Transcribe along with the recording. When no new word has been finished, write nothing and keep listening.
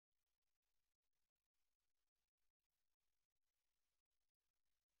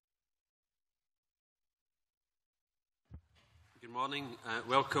Good morning.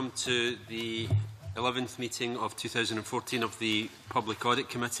 Welcome to the 11th meeting of 2014 of the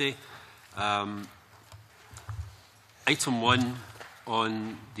Public-Audit-committee. Item 1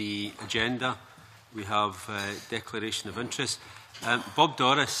 on the agenda, we have declaration of interest. Bob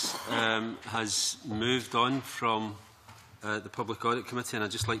Doris has moved on from the Public-Audit-committee, and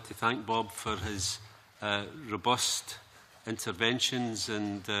I'd just like to thank Bob for his robust interventions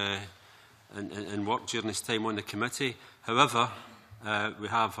and work during his time on the committee. However, we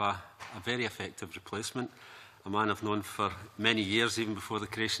have a very effective replacement, a man I've known for many years, even before the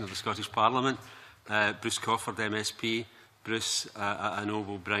creation of the Scottish Parliament, Bruce Crawford MSP. Bruce, I know,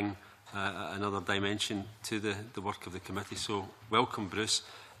 will bring another dimension to the work of the committee. So welcome, Bruce.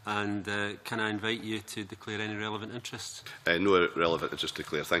 And can I invite you to declare any relevant interests? No relevant interests to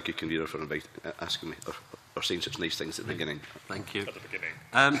declare. Thank you, Convener, for asking me or saying such nice things at the beginning. Thank you. At the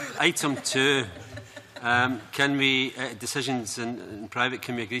beginning. Item 2. Can we, decisions in private,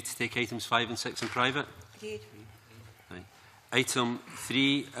 can we agree to take items 5 and 6 in private? Agreed. Right. Item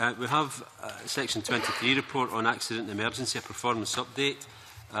 3, we have Section 23 report on accident and emergency, a performance update.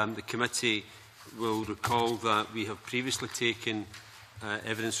 The committee will recall that we have previously taken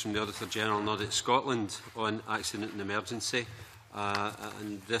evidence from the Auditor General and Audit Scotland on accident and emergency,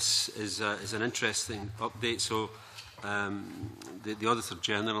 and this is an interesting update. So the Auditor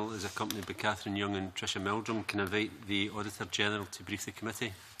General is accompanied by Catherine Young and Tricia Meldrum. Can I invite the Auditor General to brief the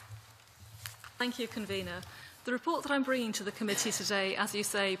committee? Thank you, Convener. The report that I'm bringing to the committee today, as you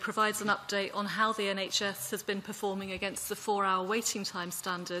say, provides an update on how the NHS has been performing against the 4-hour waiting time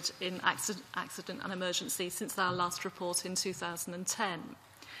standard in accident and emergency since our last report in 2010.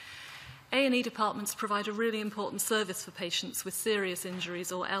 A&E departments provide a really important service for patients with serious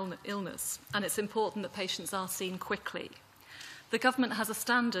injuries or illness, and it's important that patients are seen quickly. The government has a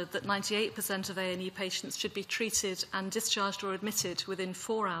standard that 98% of A&E patients should be treated and discharged or admitted within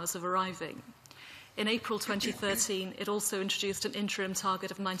 4 hours of arriving. In April 2013, it also introduced an interim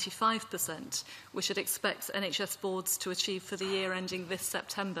target of 95%, which it expects NHS boards to achieve for the year ending this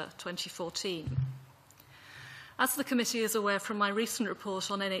September 2014. As the committee is aware from my recent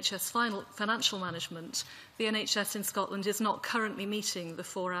report on NHS financial management, the NHS in Scotland is not currently meeting the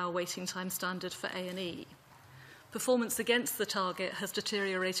 4-hour waiting time standard for A&E. Performance against the target has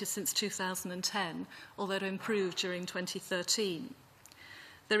deteriorated since 2010, although it improved during 2013.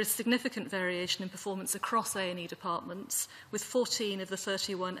 There is significant variation in performance across A&E departments, with 14 of the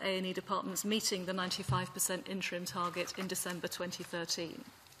 31 A&E departments meeting the 95% interim target in December 2013.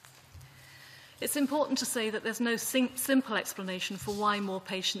 It's important to say that there's no simple explanation for why more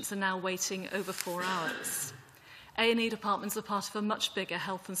patients are now waiting over 4 hours. A&E departments are part of a much bigger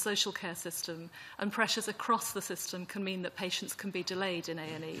health and social care system, and pressures across the system can mean that patients can be delayed in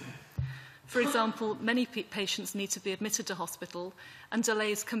A&E. For example, many patients need to be admitted to hospital, and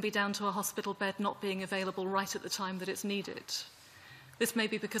delays can be down to a hospital bed not being available right at the time that it's needed. This may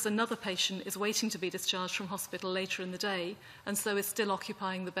be because another patient is waiting to be discharged from hospital later in the day, and so is still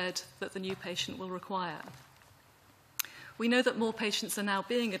occupying the bed that the new patient will require. We know that more patients are now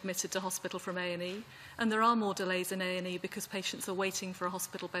being admitted to hospital from A&E, and there are more delays in A&E because patients are waiting for a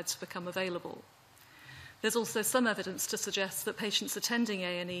hospital bed to become available. There's also some evidence to suggest that patients attending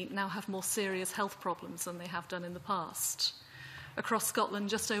A&E now have more serious health problems than they have done in the past. Across Scotland,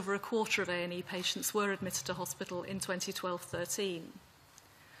 just over a quarter of A&E patients were admitted to hospital in 2012-13.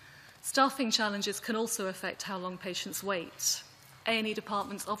 Staffing challenges can also affect how long patients wait. A&E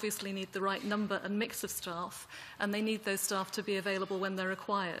departments obviously need the right number and mix of staff, and they need those staff to be available when they're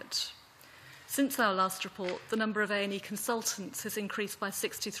required. Since our last report, the number of A&E consultants has increased by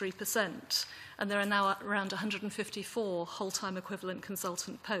 63%, and there are now around 154 whole-time equivalent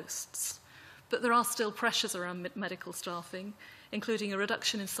consultant posts. But there are still pressures around medical staffing, including a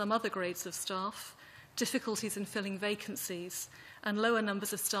reduction in some other grades of staff, difficulties in filling vacancies, and lower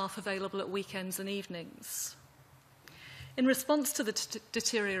numbers of staff available at weekends and evenings. In response to the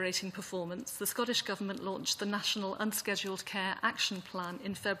deteriorating performance, the Scottish Government launched the National Unscheduled Care Action Plan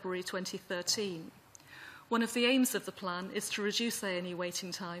in February 2013. One of the aims of the plan is to reduce A&E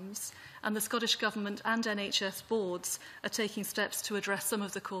waiting times, and the Scottish Government and NHS boards are taking steps to address some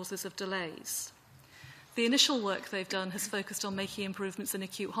of the causes of delays. The initial work they've done has focused on making improvements in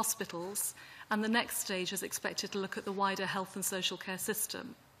acute hospitals, and the next stage is expected to look at the wider health and social care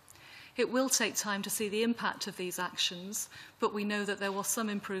system. It will take time to see the impact of these actions, but we know that there was some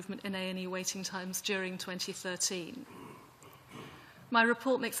improvement in A&E waiting times during 2013. My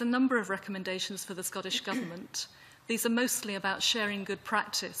report makes a number of recommendations for the Scottish Government. These are mostly about sharing good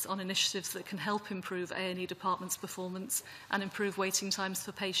practice on initiatives that can help improve A&E departments' performance and improve waiting times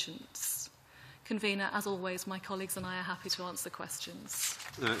for patients. Convener, as always, my colleagues and I are happy to answer questions.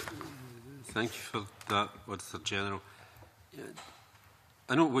 Thank you for that, Auditor General.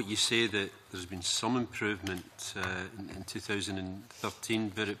 I know what you say, that there's been some improvement in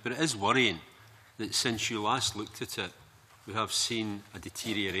 2013, but it is worrying that since you last looked at it, we have seen a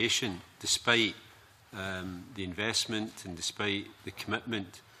deterioration despite the investment and despite the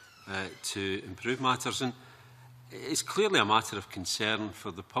commitment to improve matters. And it's clearly a matter of concern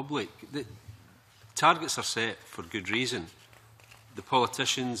for the public. The targets are set for good reason. The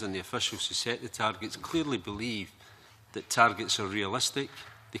politicians and the officials who set the targets clearly believe that targets are realistic.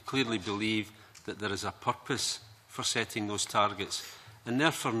 They clearly believe that there is a purpose for setting those targets, and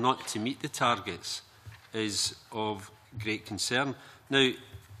therefore not to meet the targets is of great concern. Now,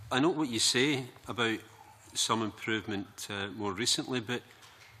 I note what you say about some improvement more recently, but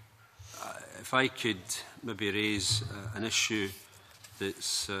if I could maybe raise an issue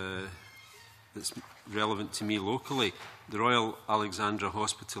that's relevant to me locally. The Royal Alexandra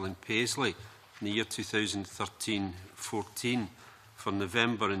Hospital in Paisley in the year 2013-14, for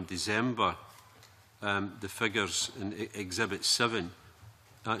November and December, the figures in Exhibit 7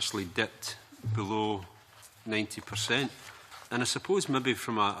 actually dipped below 90%. And I suppose maybe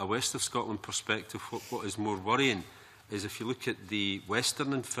from a West of Scotland perspective, what is more worrying is if you look at the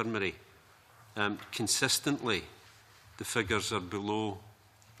Western Infirmary, consistently the figures are below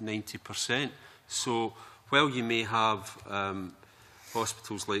 90%. So while you may have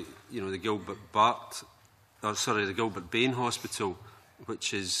hospitals like, the Gilbert Bain Hospital,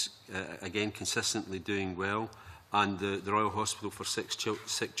 which is again consistently doing well, and the Royal Hospital for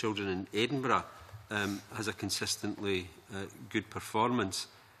Sick Children in Edinburgh has a consistently good performance,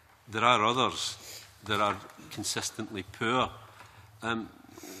 there are others that are consistently poor.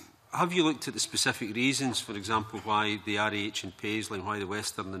 Have you looked at the specific reasons, for example, why the RAH in Paisley and why the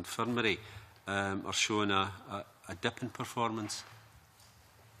Western Infirmary are showing a dip in performance?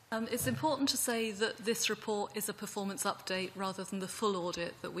 It's important to say that this report is a performance update rather than the full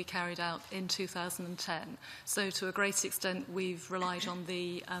audit that we carried out in 2010. So to a great extent, we've relied on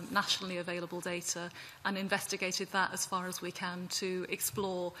the nationally available data and investigated that as far as we can to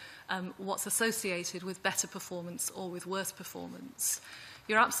explore what's associated with better performance or with worse performance.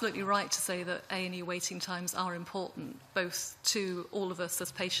 You're absolutely right to say that A&E waiting times are important, both to all of us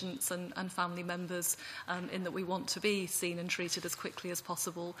as patients and family members, in that we want to be seen and treated as quickly as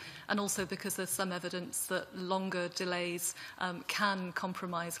possible, and also because there's some evidence that longer delays can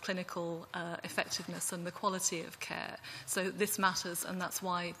compromise clinical effectiveness and the quality of care. So this matters, and that's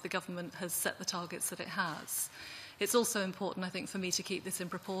why the government has set the targets that it has. It's also important, I think, for me to keep this in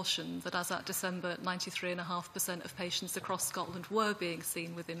proportion, that as at December, 93.5% of patients across Scotland were being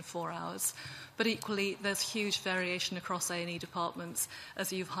seen within 4 hours. But equally, there's huge variation across A&E departments,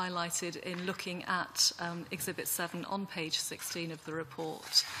 as you've highlighted in looking at Exhibit 7 on page 16 of the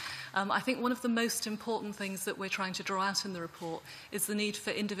report. I think one of the most important things that we're trying to draw out in the report is the need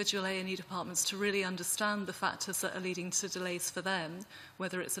for individual A&E departments to really understand the factors that are leading to delays for them,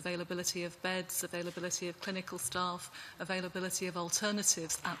 whether it's availability of beds, availability of clinical staff, availability of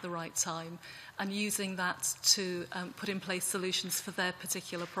alternatives at the right time, and using that to put in place solutions for their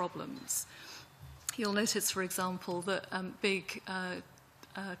particular problems. You'll notice, for example, that big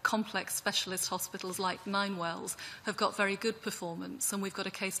complex specialist hospitals like Ninewells have got very good performance, and we've got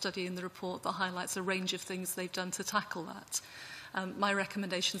a case study in the report that highlights a range of things they've done to tackle that. My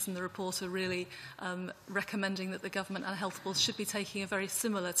recommendations in the report are really recommending that the government and health boards should be taking a very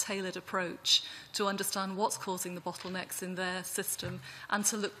similar tailored approach to understand what's causing the bottlenecks in their system and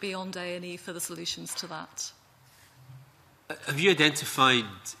to look beyond A&E for the solutions to that. Have you identified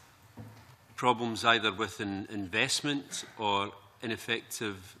problems either with investment or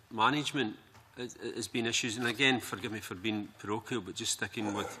ineffective management as being issues? And again, forgive me for being parochial, but just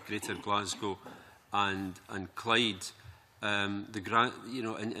sticking with Greater Glasgow and Clyde,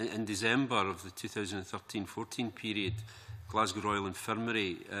 in December of the 2013-14 period, Glasgow Royal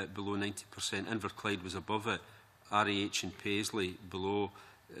Infirmary below 90%, Inverclyde was above it, RAH in Paisley below,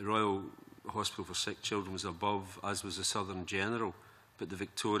 Royal Hospital for Sick Children was above, as was the Southern General, but the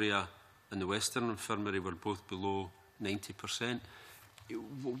Victoria and the Western Infirmary were both below 90%.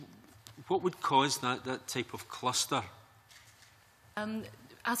 What would cause that type of cluster?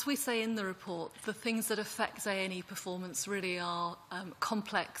 as we say in the report, the things that affect A&E performance really are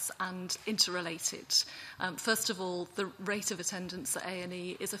complex and interrelated. First of all, the rate of attendance at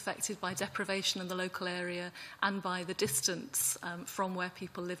A&E is affected by deprivation in the local area and by the distance from where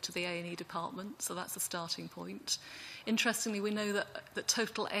people live to the A&E department, so that's a starting point. Interestingly, we know that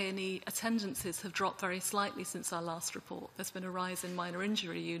total A&E attendances have dropped very slightly since our last report. There's been a rise in minor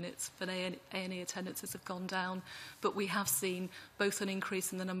injury units, but A&E attendances have gone down. But we have seen both an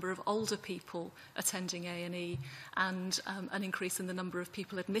increase in the number of older people attending A&E and an increase in the number of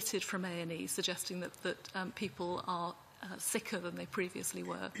people admitted from A&E, suggesting that people are sicker than they previously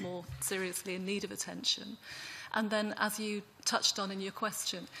were, more seriously in need of attention. And then, as you touched on in your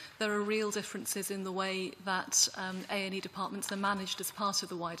question, there are real differences in the way that A&E departments are managed as part of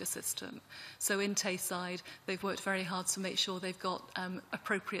the wider system. So in Tayside, they've worked very hard to make sure they've got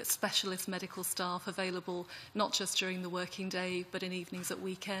appropriate specialist medical staff available, not just during the working day, but in evenings at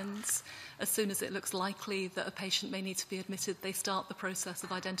weekends. As soon as it looks likely that a patient may need to be admitted, they start the process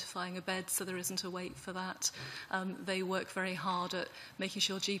of identifying a bed so there isn't a wait for that. They work very hard at making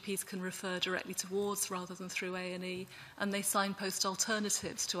sure GPs can refer directly to wards rather than through A&E, and they signpost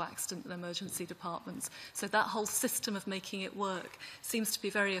alternatives to accident and emergency departments. So that whole system of making it work seems to be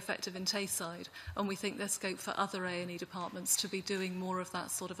very effective in Tayside, and we think there's scope for other A&E departments to be doing more of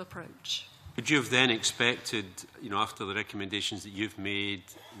that sort of approach. Would you have then expected, after the recommendations that you've made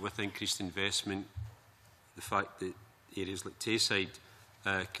with increased investment, the fact that areas like Tayside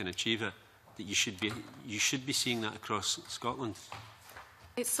can achieve it, that you should be seeing that across Scotland?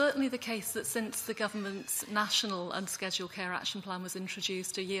 It's certainly the case that since the government's national unscheduled care action plan was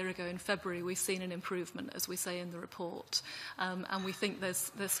introduced a year ago in February, we've seen an improvement, as we say in the report. And we think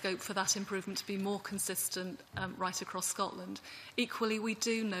there's scope for that improvement to be more consistent right across Scotland. Equally, we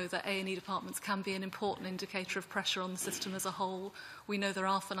do know that A&E departments can be an important indicator of pressure on the system as a whole. We know there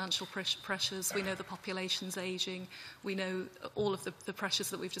are financial pressures. We know the population's ageing. We know all of the pressures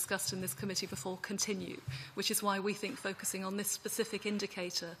that we've discussed in this committee before continue, which is why we think focusing on this specific indicator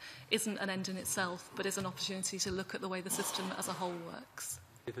isn't an end in itself, but is an opportunity to look at the way the system as a whole works.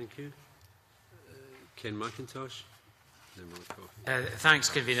 Thank you. Ken McIntosh. Thanks,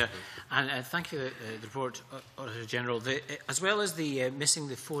 Convener, and thank you for the report, Auditor General. As well as the missing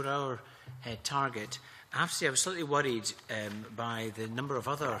the 4-hour target, I have to say I was slightly worried by the number of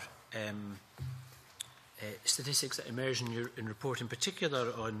other statistics that emerge in your report, in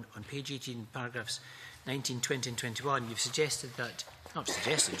particular on page 18, paragraphs 19, 20 and 21. You've suggested that, not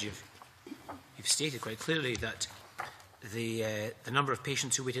suggested, you've stated quite clearly that the number of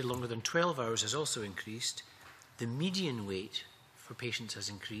patients who waited longer than 12 hours has also increased. The median wait for patients has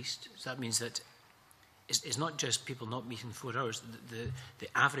increased. So that means that it's not just people not meeting 4 hours. The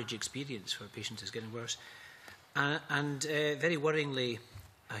average experience for patients is getting worse. And very worryingly,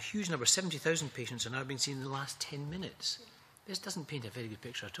 a huge number, 70,000 patients, are now being seen in the last 10 minutes. This doesn't paint a very good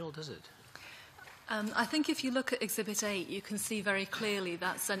picture at all, does it? I think if you look at Exhibit 8, you can see very clearly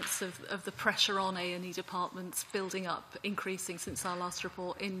that sense of the pressure on A&E departments building up, increasing since our last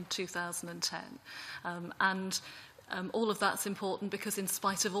report in 2010. All of that's important because in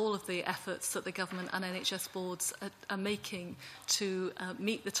spite of all of the efforts that the government and NHS boards are making to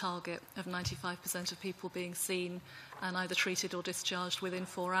meet the target of 95% of people being seen and either treated or discharged within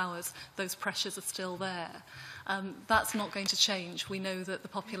 4 hours, those pressures are still there. That's not going to change. We know that the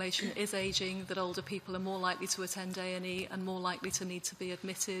population is ageing, that older people are more likely to attend A&E and more likely to need to be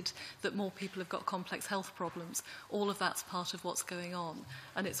admitted, that more people have got complex health problems. All of that's part of what's going on.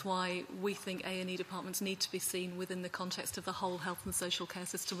 And it's why we think A&E departments need to be seen within the context of the whole health and social care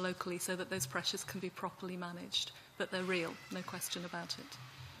system locally so that those pressures can be properly managed. But they're real, no question about it.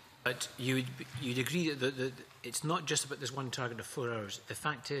 But you'd agree that it's not just about this one target of 4 hours. The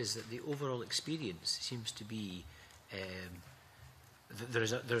fact is that the overall experience seems to be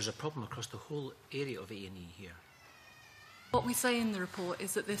there's a problem across the whole area of A&E here. What we say in the report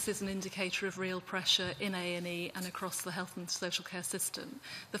is that this is an indicator of real pressure in A&E and across the health and social care system.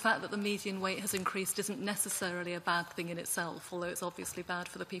 The fact that the median wait has increased isn't necessarily a bad thing in itself, although it's obviously bad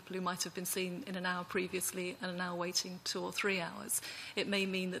for the people who might have been seen in an hour previously and are now waiting 2 or 3 hours. It may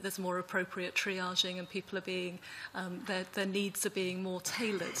mean that there's more appropriate triaging and people are being, their needs are being more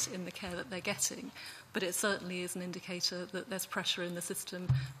tailored in the care that they're getting. But it certainly is an indicator that there's pressure in the system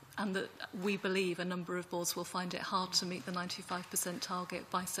and that we believe a number of boards will find it hard to meet the 95% target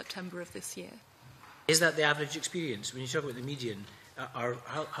by September of this year. Is that the average experience? When you talk about the median,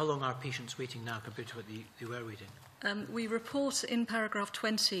 how long are patients waiting now compared to what they were waiting? We report in paragraph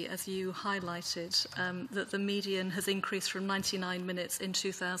 20, as you highlighted, that the median has increased from 99 minutes in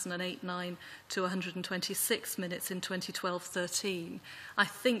 2008-9 to 126 minutes in 2012-13. I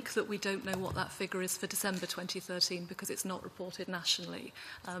think that we don't know what that figure is for December 2013 because it's not reported nationally.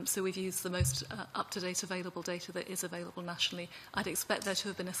 So we've used the most up-to-date available data that is available nationally. I'd expect there to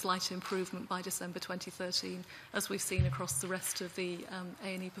have been a slight improvement by December 2013, as we've seen across the rest of the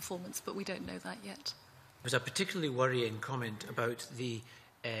A&E performance, but we don't know that yet. There was a particularly worrying comment about the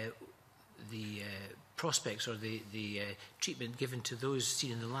prospects or the treatment given to those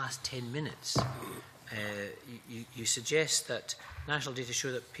seen in the last 10 minutes. You suggest that national data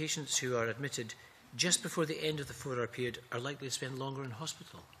show that patients who are admitted just before the end of the 4-hour period are likely to spend longer in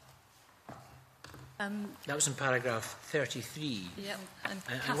hospital. That was in paragraph 33. Yep. And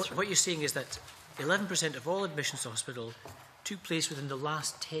what you're saying is that 11% of all admissions to hospital took place within the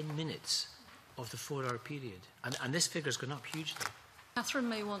last 10 minutes of the 4-hour period. And this figure's gone up hugely. Catherine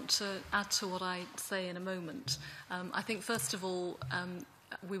may want to add to what I say in a moment. I think, first of all,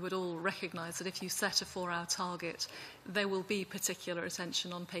 we would all recognise that if you set a 4-hour target, there will be particular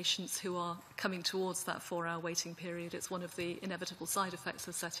attention on patients who are coming towards that 4-hour waiting period. It's one of the inevitable side effects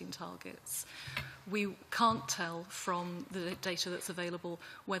of setting targets. We can't tell from the data that's available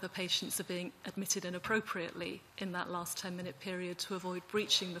whether patients are being admitted inappropriately in that last 10-minute period to avoid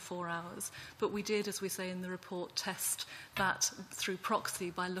breaching the 4 hours. But we did, as we say in the report, test that through proxy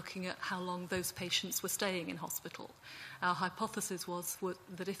by looking at how long those patients were staying in hospital. Our hypothesis was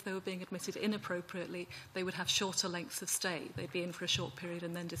that if they were being admitted inappropriately, they would have shorter lengths of stay. They'd be in for a short period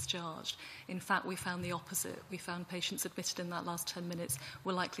and then discharged. In fact, we found the opposite. We found patients admitted in that last 10 minutes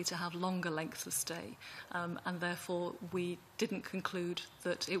were likely to have longer lengths of stay. And therefore, we didn't conclude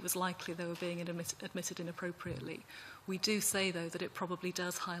that it was likely they were being admitted inappropriately. We do say, though, that it probably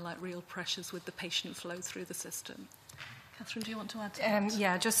does highlight real pressures with the patient flow through the system. Catherine, do you want to add to that?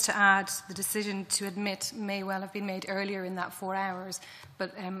 Yeah, just to add, the decision to admit may well have been made earlier in that 4 hours,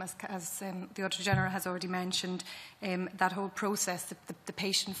 but as the Auditor General has already mentioned, that whole process, the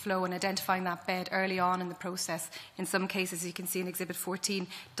patient flow and identifying that bed early on in the process, in some cases, you can see in Exhibit 14,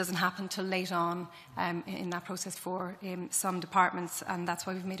 doesn't happen till late on in that process for some departments, and that's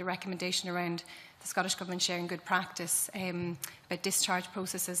why we've made a recommendation around the Scottish Government sharing good practice about discharge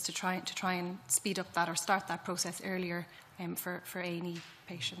processes to try and speed up that or start that process earlier for A&E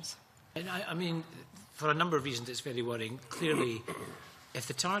patients. And I mean, for a number of reasons, it's very worrying. Clearly, if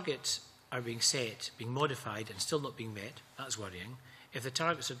the targets are being set, being modified and still not being met, that's worrying. If the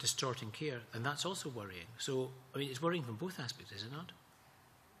targets are distorting care, then that's also worrying. So, I mean, it's worrying from both aspects, is it not?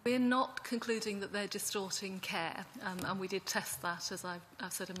 We're not concluding that they're distorting care, and we did test that, as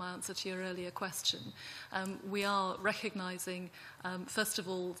I've said in my answer to your earlier question. We are recognising, first of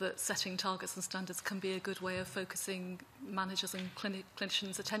all, that setting targets and standards can be a good way of focusing managers and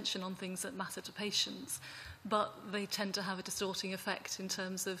clinicians' attention on things that matter to patients, but they tend to have a distorting effect in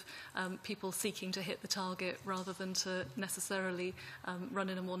terms of people seeking to hit the target rather than to necessarily run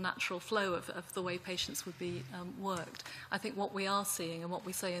in a more natural flow of the way patients would be worked. I think what we are seeing and what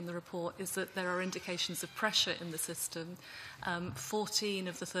we say in the report is that there are indications of pressure in the system. 14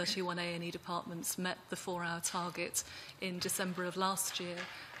 of the 31 A&E departments met the 4-hour target in December of last year,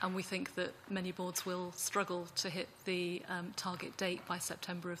 and we think that many boards will struggle to hit the target date by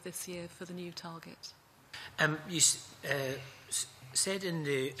September of this year for the new target. You said in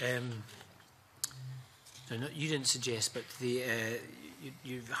the you didn't suggest, but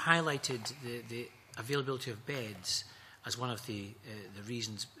you've highlighted the availability of beds as one of the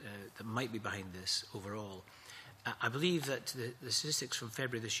reasons that might be behind this overall. I believe that the statistics from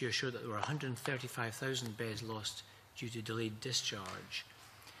February this year show that there were 135,000 beds lost due to delayed discharge.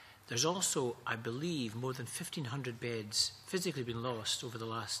 There's also, I believe, more than 1,500 beds physically been lost over the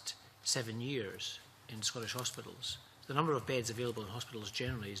last 7 years in Scottish hospitals. The number of beds available in hospitals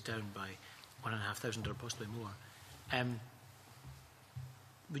generally is down by 1,500 or possibly more.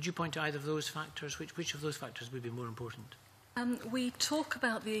 Would you point to either of those factors? Which of those factors would be more important? We talk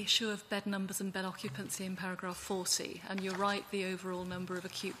about the issue of bed numbers and bed occupancy in paragraph 40, and you're right, the overall number of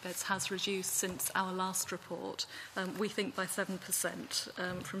acute beds has reduced since our last report, we think by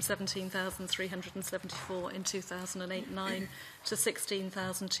 7%, from 17,374 in 2008-9 to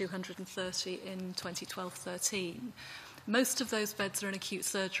 16,230 in 2012-13. Most of those beds are in acute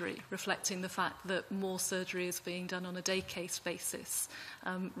surgery, reflecting the fact that more surgery is being done on a day case basis,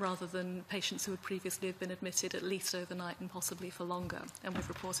 rather than patients who would previously have been admitted at least overnight and possibly for longer. And we've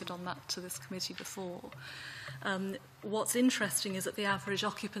reported on that to this committee before. What's interesting is that the average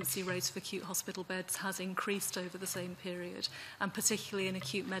occupancy rate of acute hospital beds has increased over the same period, and particularly in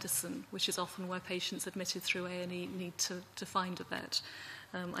acute medicine, which is often where patients admitted through A&E need to find a bed.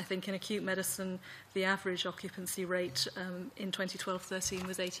 I think in acute medicine, the average occupancy rate in 2012-13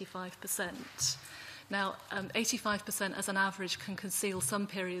 was 85%. Now, 85% as an average can conceal some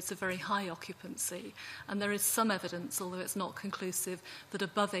periods of very high occupancy, and there is some evidence, although it's not conclusive, that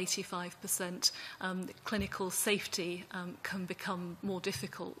above 85% clinical safety can become more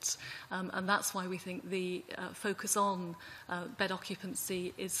difficult. And that's why we think the focus on bed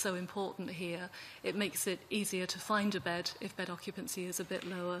occupancy is so important here. It makes it easier to find a bed if bed occupancy is a bit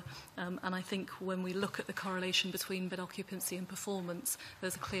lower. And I think when we look at the correlation between bed occupancy and performance,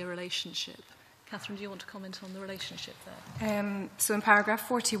 there's a clear relationship. Catherine, do you want to comment on the relationship there? So in paragraph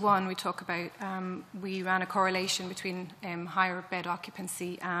 41, we talk about, we ran a correlation between higher bed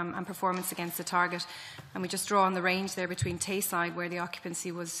occupancy and performance against the target. And we just draw on the range there between Tayside, where the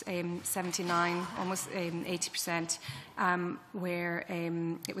occupancy was 79, almost 80%, where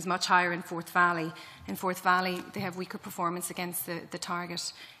it was much higher in Forth Valley. In Forth Valley, they have weaker performance against the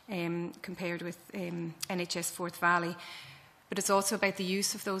target compared with NHS Forth Valley. But it's also about the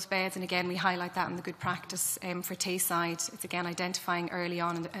use of those beds, and again, we highlight that in the good practice for Tayside. It's again identifying early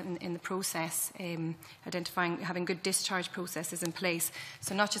on in the process, having good discharge processes in place.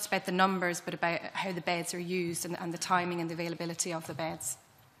 So not just about the numbers, but about how the beds are used and the timing and the availability of the beds.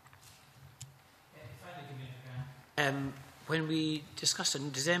 When we discussed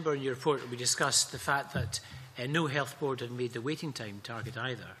in December in your report, we discussed the fact that no health board had made the waiting time target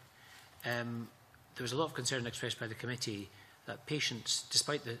either. There was a lot of concern expressed by the committee that patients,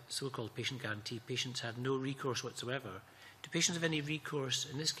 despite the so-called patient guarantee, patients have no recourse whatsoever. Do patients have any recourse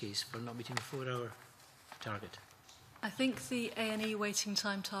in this case for not meeting the 4-hour target? I think the A&E waiting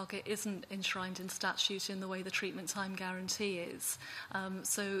time target isn't enshrined in statute in the way the treatment time guarantee is.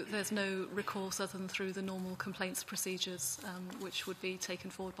 So there's no recourse other than through the normal complaints procedures, which would be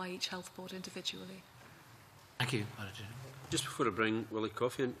taken forward by each health board individually. Thank you. Just before I bring Willie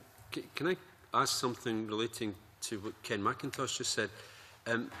Coffey in, can I ask something relating to what Ken McIntosh just said?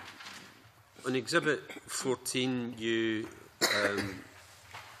 On Exhibit 14, you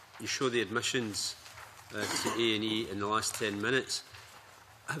show the admissions to A&E in the last 10 minutes.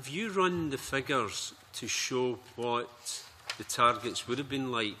 Have you run the figures to show what the targets would have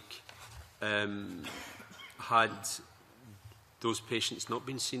been like had those patients not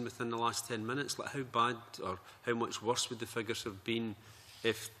been seen within the last 10 minutes? Like how bad or how much worse would the figures have been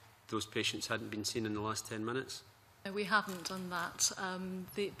if those patients hadn't been seen in the last 10 minutes? No, we haven't done that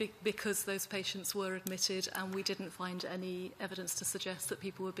because those patients were admitted and we didn't find any evidence to suggest that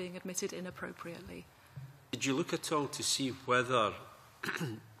people were being admitted inappropriately. Did you look at all to see whether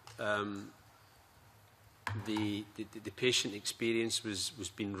the patient experience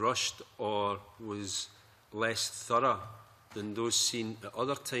was being rushed or was less thorough than those seen at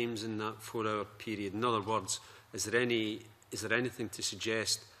other times in that 4-hour period? In other words, is there anything to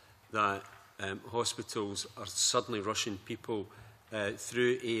suggest that hospitals are suddenly rushing people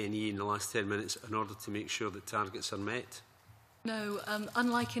through A&E in the last 10 minutes in order to make sure that targets are met? No,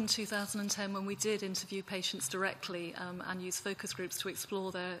 unlike in 2010 when we did interview patients directly and use focus groups to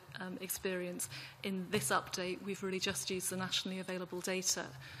explore their experience, in this update we've really just used the nationally available data.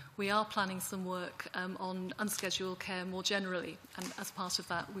 We are planning some work on unscheduled care more generally, and as part of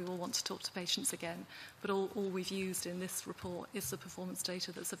that we will want to talk to patients again. But all we've used in this report is the performance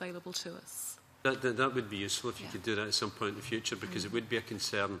data that's available to us. That would be useful if you could do that at some point in the future, because it would be a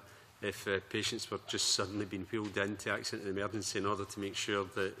concern if patients were just suddenly being wheeled into accident and emergency in order to make sure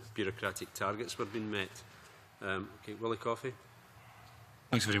that bureaucratic targets were being met. Okay, Willie Coffey.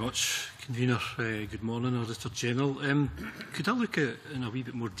 Thanks very much, Convener. Good morning, Auditor General. Could I look at in a wee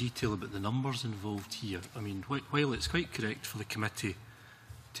bit more detail about the numbers involved here? I mean, while it's quite correct for the committee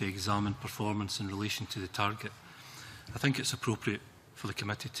to examine performance in relation to the target, I think it's appropriate for the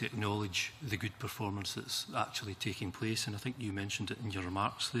committee to acknowledge the good performance that's actually taking place, and I think you mentioned it in your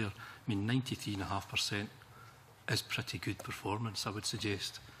remarks there. I mean, 93.5% is pretty good performance, I would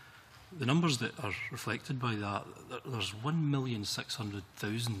suggest. The numbers that are reflected by that, there's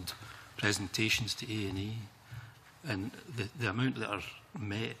 1,600,000 presentations to A&E, and the amount that are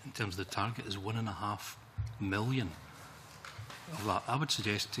met in terms of the target is 1.5 million of that. I would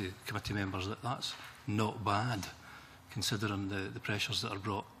suggest to committee members that that's not bad, considering the pressures that are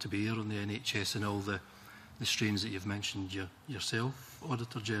brought to bear on the NHS and all the the strains that you've mentioned yourself,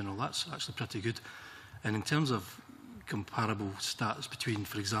 Auditor General. That's actually pretty good. And in terms of comparable stats between,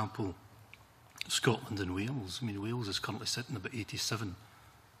 for example, Scotland and Wales, I mean, Wales is currently sitting about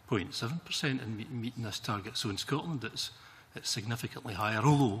 87.7% in meeting this target. So in Scotland, it's significantly higher,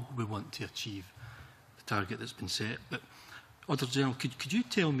 although we want to achieve the target that's been set. But Auditor General, could you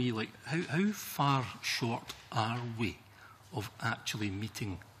tell me, like, how far short are we of actually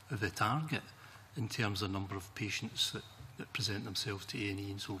meeting the target in terms of number of patients that present themselves to A&E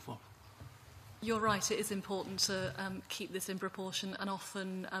and so forth? You're right, it is important to keep this in proportion, and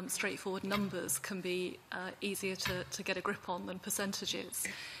often straightforward numbers can be easier to get a grip on than percentages.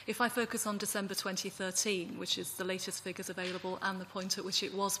 If I focus on December 2013, which is the latest figures available and the point at which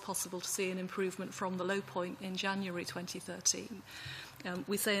it was possible to see an improvement from the low point in January 2013,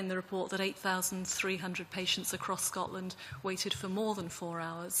 we say in the report that 8,300 patients across Scotland waited for more than 4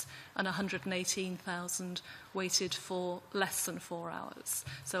 hours and 118,000 waited for less than 4 hours.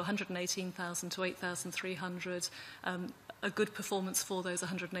 So 118,000 to 8,300, a good performance for those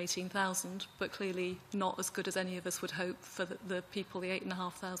 118,000, but clearly not as good as any of us would hope for the people, the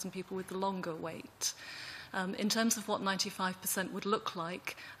 8,500 people with the longer wait. In terms of what 95% would look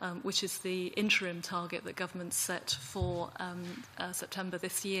like, which is the interim target that government set for September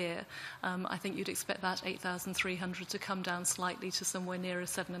this year, I think you'd expect that 8,300 to come down slightly to somewhere nearer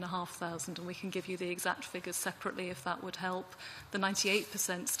 7,500, and we can give you the exact figures separately if that would help. The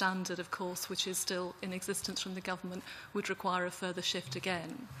 98% standard, of course, which is still in existence from the government, would require a further shift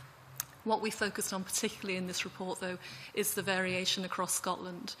again. What we focused on particularly in this report, though, is the variation across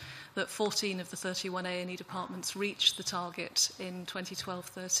Scotland, that 14 of the 31 A&E departments reached the target in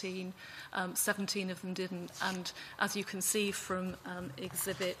 2012-13, 17 of them didn't, and as you can see from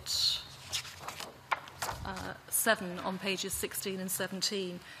Exhibit 7 on pages 16 and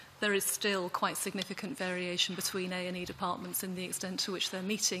 17, there is still quite significant variation between A&E departments in the extent to which they're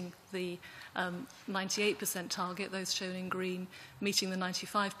meeting the 98% target, those shown in green, meeting the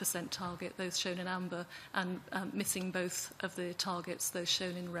 95% target, those shown in amber, and missing both of the targets, those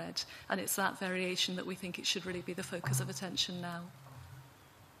shown in red. And it's that variation that we think it should really be the focus of attention now.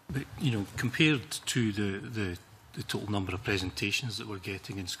 But, you know, compared to the total number of presentations that we're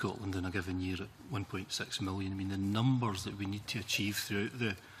getting in Scotland in a given year at 1.6 million, I mean, the numbers that we need to achieve throughout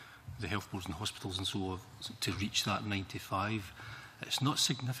the health boards and hospitals and so on to reach that 95, it's not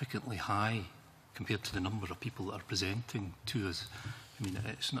significantly high compared to the number of people that are presenting to us. I mean,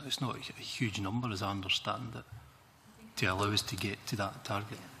 it's not a huge number, as I understand it, to allow us to get to that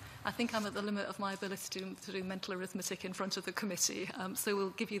target. I think I'm at the limit of my ability to do mental arithmetic in front of the committee, so we'll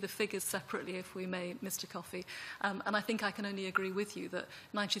give you the figures separately if we may, Mr Coffey. And I think I can only agree with you that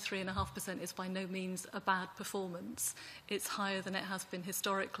 93.5% is by no means a bad performance. It's higher than it has been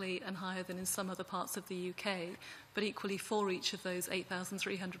historically and higher than in some other parts of the UK. But equally, for each of those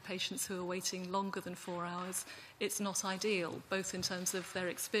 8,300 patients who are waiting longer than 4 hours, it's not ideal, both in terms of their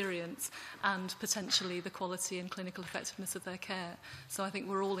experience and potentially the quality and clinical effectiveness of their care. So I think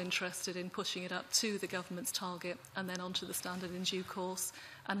we're all interested in pushing it up to the government's target and then onto the standard in due course,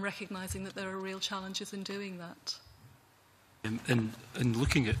 and recognising that there are real challenges in doing that. And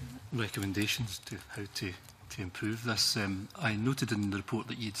looking at recommendations to how to improve this, I noted in the report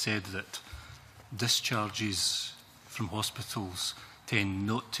that you'd said that discharges from hospitals tend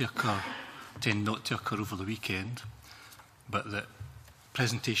not to occur over the weekend, but that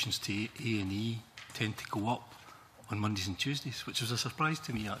presentations to A&E tend to go up on Mondays and Tuesdays, which was a surprise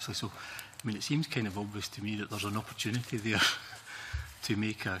to me, actually. So, I mean, it seems kind of obvious to me that there's an opportunity there to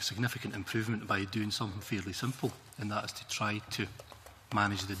make a significant improvement by doing something fairly simple, and that is to try to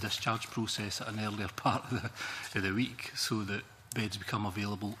manage the discharge process at an earlier part of the week so that beds become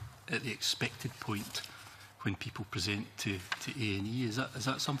available at the expected point when people present to A&E. Is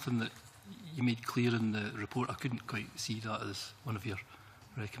that something that you made clear in the report? I couldn't quite see that as one of your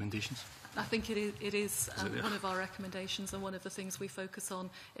recommendations. I think it is one of our recommendations and one of the things we focus on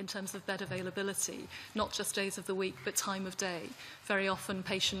in terms of bed availability, not just days of the week, but time of day. Very often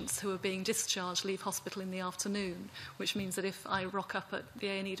patients who are being discharged leave hospital in the afternoon, which means that if I rock up at the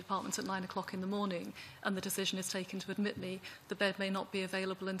A&E department at 9 o'clock in the morning and the decision is taken to admit me, the bed may not be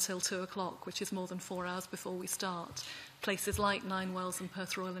available until 2 o'clock, which is more than 4 hours before we start. Places like Ninewells and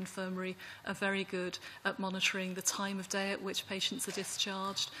Perth Royal Infirmary are very good at monitoring the time of day at which patients are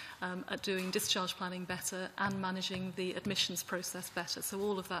discharged, at doing discharge planning better and managing the admissions process better. So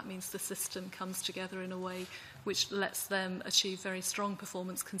all of that means the system comes together in a way which lets them achieve very strong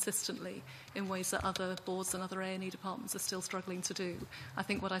performance consistently in ways that other boards and other A&E departments are still struggling to do. I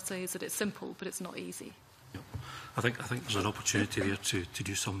think what I say is that it's simple, but it's not easy. Yep. I think there's an opportunity there to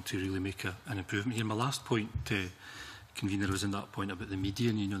do something to really make an improvement here. My last point, Convener, was in that point about the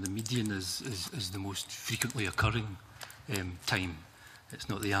median. You know, the median is the most frequently occurring time. It's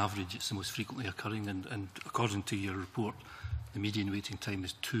not the average, it's the most frequently occurring, and according to your report, the median waiting time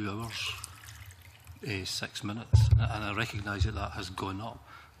is 2 hours, 6 minutes. And I recognise that has gone up,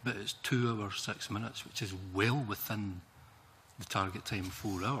 but it's 2 hours, 6 minutes, which is well within the target time of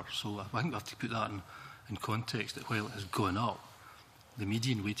 4 hours. So I think we have to put that in context, that while it has gone up, the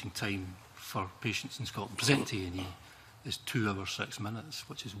median waiting time for patients in Scotland present to A&E is 2 hours, 6 minutes,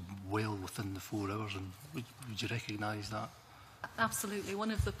 which is well within the 4 hours. And would you recognise that? Absolutely. One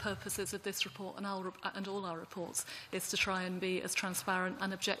of the purposes of this report and all our reports is to try and be as transparent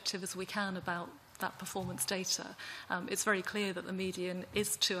and objective as we can about that performance data. It's very clear that the median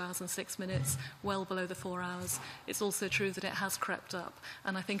is 2 hours and 6 minutes, well below the 4 hours. It's also true that it has crept up,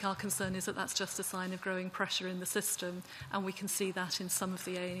 and I think our concern is that that's just a sign of growing pressure in the system, and we can see that in some of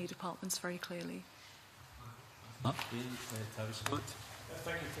the A&E departments very clearly.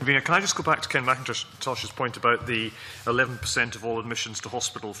 Convener, can I just go back to Ken McIntosh's point about the 11% of all admissions to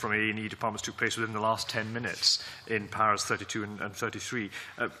hospital from A&E departments took place within the last 10 minutes in paras 32 and 33.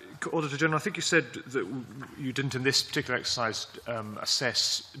 Auditor General, I think you said that you didn't in this particular exercise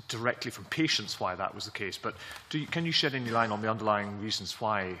assess directly from patients why that was the case, but can you shed any light on the underlying reasons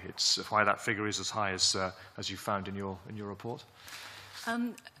why that figure is as high as you found in your report?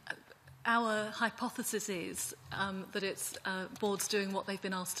 Our hypothesis is that it's boards doing what they've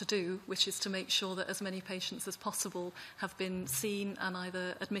been asked to do, which is to make sure that as many patients as possible have been seen and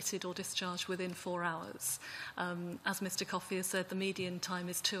either admitted or discharged within 4 hours. As Mr. Coffey has said, the median time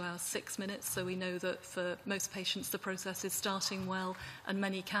is 2 hours, 6 minutes, so we know that for most patients the process is starting well, and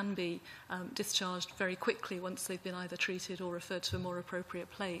many can be discharged very quickly once they've been either treated or referred to a more appropriate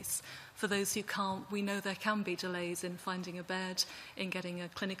place. For those who can't, we know there can be delays in finding a bed, in getting a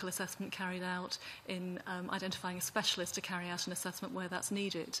clinical assessment carried out, in identifying a specialist to carry out an assessment where that's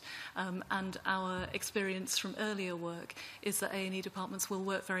needed. And our experience from earlier work is that A&E departments will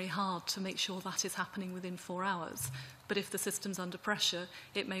work very hard to make sure that is happening within 4 hours. But if the system's under pressure,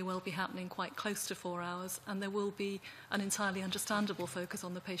 it may well be happening quite close to 4 hours, and there will be an entirely understandable focus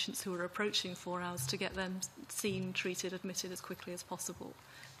on the patients who are approaching 4 hours to get them seen, treated, admitted as quickly as possible.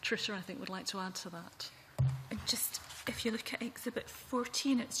 Tricia, I think, would like to add to that. Just, if you look at Exhibit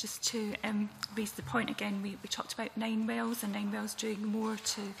 14, it's just to raise the point again, we talked about 9 wells, and 9 wells doing more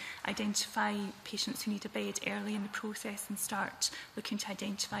to identify patients who need a bed early in the process and start looking to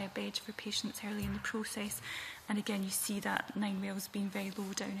identify a bed for patients early in the process. And again, you see that 9 wells being very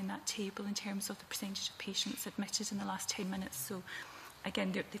low down in that table in terms of the percentage of patients admitted in the last 10 minutes. So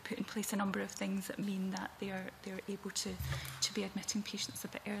again, they put in place a number of things that mean that they're able to be admitting patients a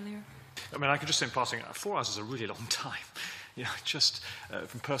bit earlier. I mean, I could just say in passing, 4 hours is a really long time. You know, just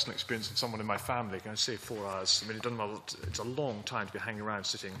from personal experience and someone in my family, can I say 4 hours? I mean, it doesn't matter, it's a long time to be hanging around,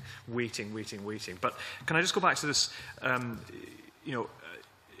 sitting, waiting. But can I just go back to this,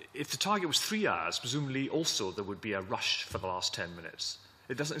 if the target was 3 hours, presumably also there would be a rush for the last 10 minutes.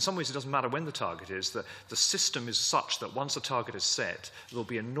 In some ways, it doesn't matter when the target is. The system is such that once the target is set, there will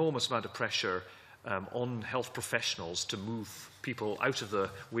be an enormous amount of pressure on health professionals to move people out of the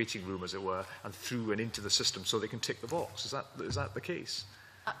waiting room, as it were, and through and into the system so they can tick the box. Is that the case?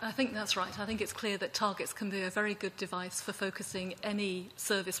 I think that's right. I think it's clear that targets can be a very good device for focusing any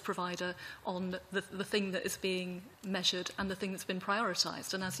service provider on the thing that is being measured and the thing that's been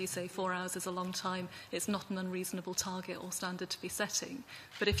prioritised. And as you say, 4 hours is a long time. It's not an unreasonable target or standard to be setting.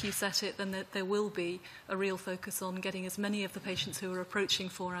 But if you set it, then there will be a real focus on getting as many of the patients who are approaching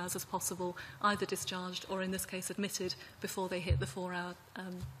 4 hours as possible either discharged or, in this case, admitted before they hit the 4 hour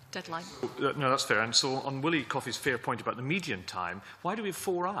deadline. No, that's fair. And so on Willie Coffey's fair point about the median time, why do we have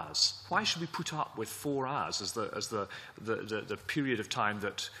 4 hours? Why should we put up with 4 hours as the period of time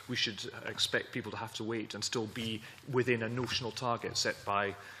that we should expect people to have to wait and still be within a notional target set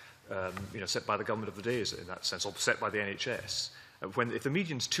by the government of the day, in that sense, or set by the NHS? If the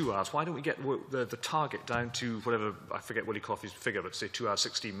median's 2 hours, why don't we get the target down to whatever, I forget Willie Coffey's figure, but say 2 hours,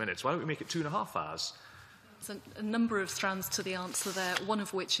 16 minutes. Why don't we make it 2.5 hours? There's a number of strands to the answer there, one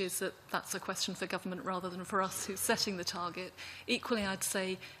of which is that that's a question for government rather than for us who's setting the target. Equally, I'd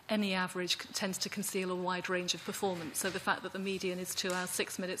say any average tends to conceal a wide range of performance. So the fact that the median is 2 hours,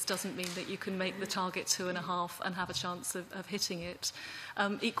 6 minutes doesn't mean that you can make the target 2.5 and have a chance of hitting it.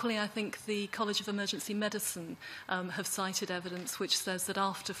 Equally, I think the College of Emergency Medicine have cited evidence which says that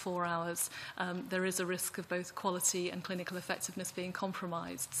after 4 hours, there is a risk of both quality and clinical effectiveness being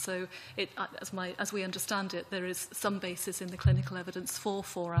compromised. So as we understand found it, there is some basis in the clinical evidence for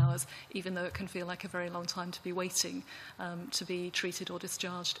 4 hours, even though it can feel like a very long time to be waiting to be treated or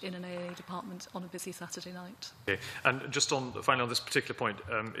discharged in an A&E department on a busy Saturday night. Okay. And just finally on this particular point,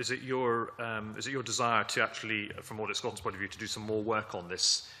 is it your desire to actually, from Audit Scotland's point of view, to do some more work on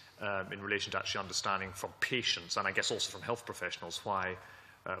this in relation to actually understanding from patients and I guess also from health professionals why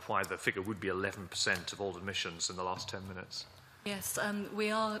the figure would be 11% of all admissions in the last 10 minutes? Yes, we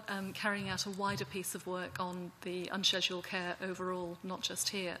are carrying out a wider piece of work on the unscheduled care overall, not just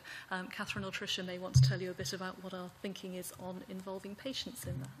here. Catherine or Tricia may want to tell you a bit about what our thinking is on involving patients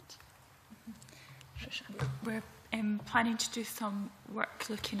in that. Tricia. We're planning to do some work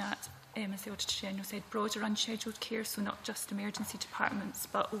looking at, as the Auditor General said, broader unscheduled care, so not just emergency departments,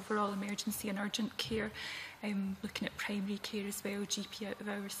 but overall emergency and urgent care. Looking at primary care as well, GP out of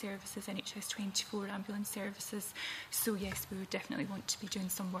hour services, NHS 24 ambulance services. So yes, we would definitely want to be doing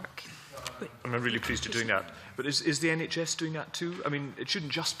some work. I'm really pleased you're doing that. But is the NHS doing that too? I mean, it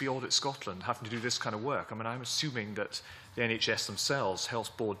shouldn't just be Audit Scotland having to do this kind of work. I mean, I'm assuming that the NHS themselves,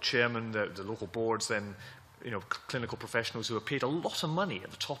 health board chairman, the local boards, then clinical professionals who are paid a lot of money at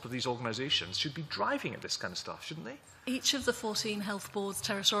the top of these organisations should be driving at this kind of stuff, shouldn't they? Each of the 14 health boards,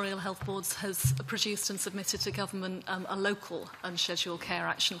 territorial health boards, has produced and submitted to government a local unscheduled care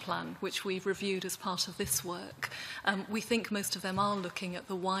action plan, which we've reviewed as part of this work. We think most of them are looking at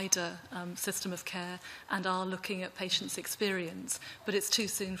the wider system of care and are looking at patients' experience, but it's too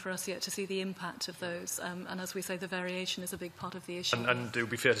soon for us yet to see the impact of those. And as we say, the variation is a big part of the issue. And it would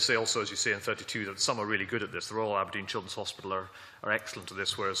be fair to say also, as you say in 32, that some are really good at this. The Royal Aberdeen Children's Hospital are excellent at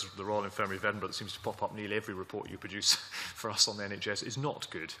this, whereas the Royal Infirmary of Edinburgh, that seems to pop up nearly every report you produce for us on the NHS, is not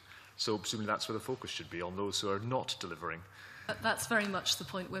good. So presumably that's where the focus should be, on those who are not delivering. That's very much the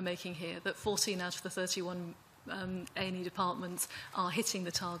point we're making here, that 14 out of the 31 A&E departments are hitting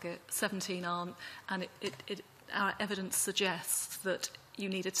the target, 17 aren't, and our evidence suggests that you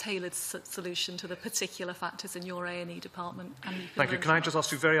need a tailored solution to the particular factors in your A&E department. And Thank you. Can I just ask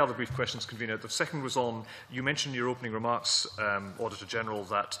 2 very other brief questions, Convener? The second was on, you mentioned in your opening remarks, Auditor General,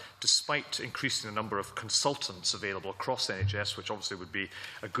 that despite increasing the number of consultants available across NHS, which obviously would be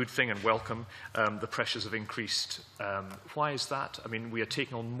a good thing and welcome, the pressures have increased. Why is that? I mean, we are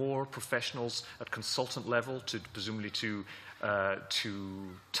taking on more professionals at consultant level, presumably to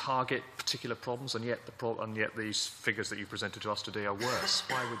target particular problems, and yet these figures that you presented to us today are worse.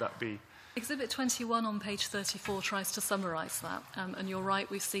 Why would that be? Exhibit 21 on page 34 tries to summarise that. And you're right,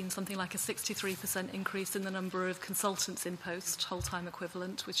 we've seen something like a 63% increase in the number of consultants in post, whole-time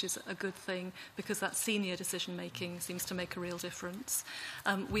equivalent, which is a good thing because that senior decision-making seems to make a real difference.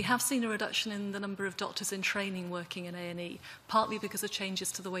 We have seen a reduction in the number of doctors in training working in A&E, partly because of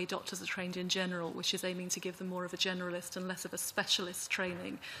changes to the way doctors are trained in general, which is aiming to give them more of a generalist and less of a specialist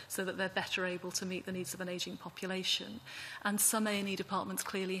training so that they're better able to meet the needs of an ageing population. And some A&E departments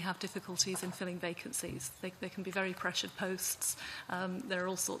clearly have difficulties in filling vacancies. They can be very pressured posts. There are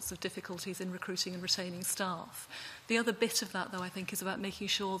all sorts of difficulties in recruiting and retaining staff. The other bit of that, though, I think, is about making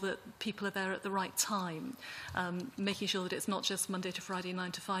sure that people are there at the right time, making sure that it's not just Monday to Friday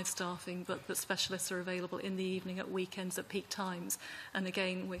 9 to 5 staffing, but that specialists are available in the evening, at weekends, at peak times. And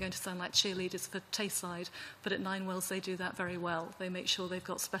again, we're going to sound like cheerleaders for Tayside, but at Nine Wells they do that very well. They make sure they've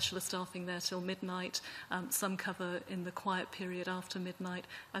got specialist staffing there till midnight, some cover in the quiet period after midnight,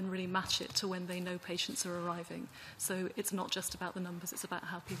 and really match it to when they know patients are arriving. So it's not just about the numbers, it's about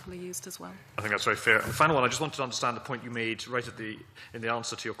how people are used as well. I think that's very fair. And the final one, I just wanted to understand the point you made right in the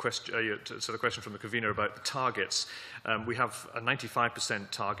answer to your question, to the question from the convener about the targets. We have a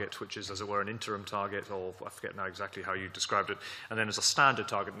 95% target, which is, as it were, an interim target, or I forget now exactly how you described it, and then there's a standard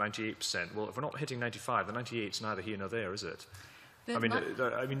target, 98%. Well, if we're not hitting 95, the 98 is neither here nor there, is it? I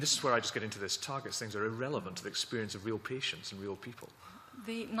mean, this is where I just get into this. Targets things are irrelevant to the experience of real patients and real people.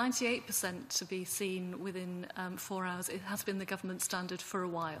 The 98% to be seen within 4 hours, it has been the government standard for a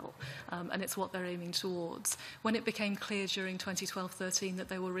while, and it's what they're aiming towards. When it became clear during 2012-13 that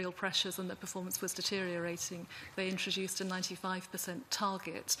there were real pressures and that performance was deteriorating, they introduced a 95%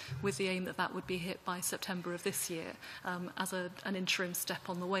 target with the aim that that would be hit by September of this year as an interim step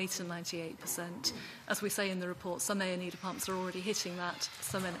on the way to 98%. As we say in the report, some A&E departments are already hitting that,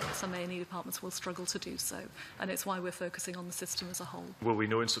 some A&E departments will struggle to do so, and it's why we're focusing on the system as a whole. Will we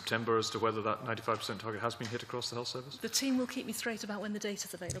know in September as to whether that 95% target has been hit across the health service? The team will keep me straight about when the data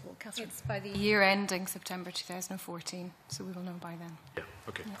is available. Catherine? It's by the year ending September 2014, so we will know by then. Yeah,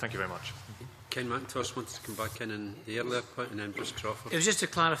 okay. Yeah. Thank you very much. Ken McIntosh wanted to come back in the earlier point, and then Bruce Crawford. It was just to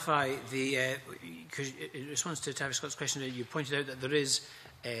clarify, because in response to Tavish Scott's question, you pointed out that there is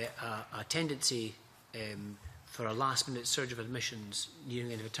a tendency for a last-minute surge of admissions nearing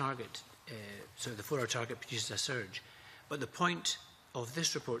the end of a target so the 4-hour target produces a surge. But the point of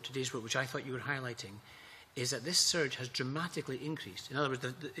this report, today's report, which I thought you were highlighting, is that this surge has dramatically increased. In other words,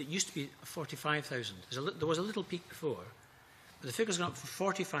 it used to be 45,000. There was a little peak before, but the figure's gone up from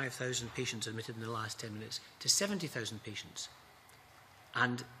 45,000 patients admitted in the last 10 minutes to 70,000 patients.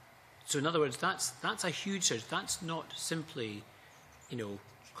 And so, in other words, that's a huge surge. That's not simply,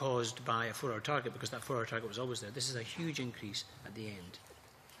 caused by a 4-hour target, because that 4-hour target was always there. This is a huge increase at the end.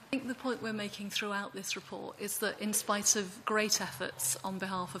 I think the point we're making throughout this report is that in spite of great efforts on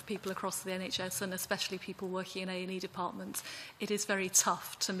behalf of people across the NHS and especially people working in A&E departments, it is very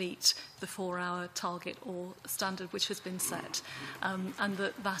tough to meet the 4-hour target or standard which has been set, and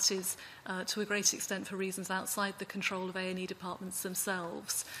that is to a great extent for reasons outside the control of A&E departments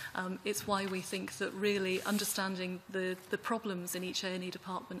themselves. It's why we think that really understanding the problems in each A&E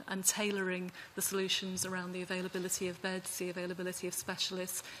department and tailoring the solutions around the availability of beds, the availability of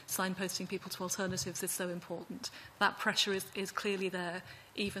specialists, signposting people to alternatives is so important. That pressure is clearly there,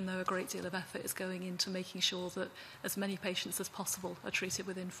 even though a great deal of effort is going into making sure that as many patients as possible are treated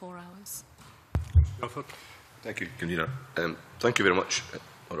within 4 hours. Crawford. Thank you, Convener. Thank you very much,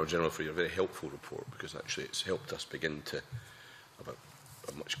 Auditor General, for your very helpful report, because actually it's helped us begin to have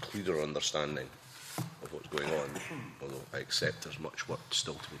a much clearer understanding of what's going on, although I accept there's much work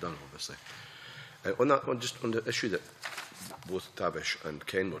still to be done, obviously. On the issue that both Tavish and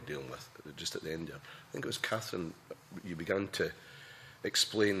Ken were dealing with, just at the end there, I think it was Catherine, you began to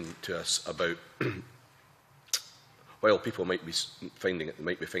explain to us about while people might be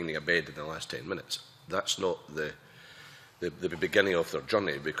finding a bed in the last 10 minutes, that's not the beginning of their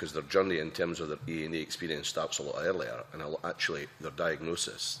journey, because their journey in terms of their E&E experience starts a lot earlier, and actually their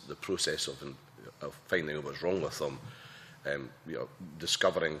diagnosis, the process of finding out what's wrong with them,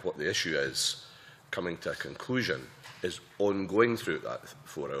 discovering what the issue is, coming to a conclusion, is ongoing through that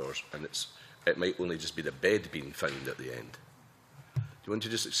 4 hours, and it might only just be the bed being found at the end. Do you want to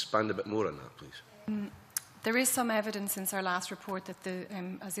just expand a bit more on that, please? There is some evidence since our last report that,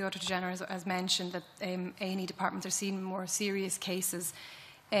 as the Auditor General has mentioned, that A&E departments are seeing more serious cases.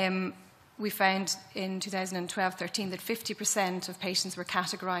 We found in 2012-13 that 50% of patients were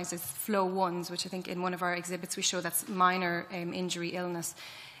categorised as flow 1s, which I think in one of our exhibits we show that's minor injury illness,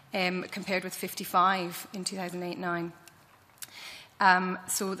 compared with 55 in 2008-9.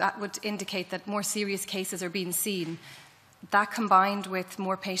 So that would indicate that more serious cases are being seen. That, combined with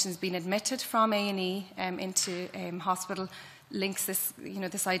more patients being admitted from A&E into hospital, links this,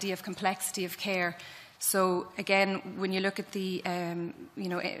 this idea of complexity of care. So again, when you look at the,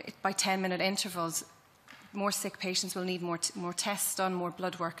 by 10-minute intervals, more sick patients will need more tests done, more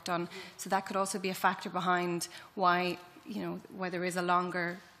blood work done. So that could also be a factor behind why, why there is a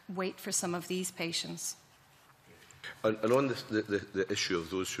longer wait for some of these patients. And on the issue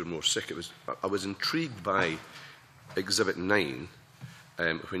of those who are more sick, I was intrigued by Exhibit 9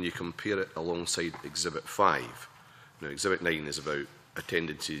 when you compare it alongside Exhibit 5. Now, Exhibit 9 is about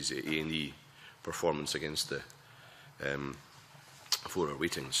attendances at A&E performance against the 4-hour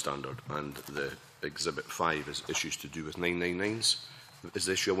waiting standard, and the Exhibit 5 is issues to do with 999s. Is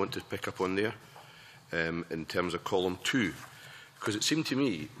the issue I want to pick up on there in terms of column 2? Because it seemed to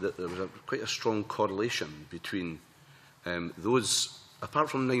me that there was quite a strong correlation between those, apart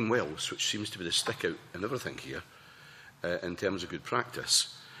from 9 wells, which seems to be the stick out in everything here, in terms of good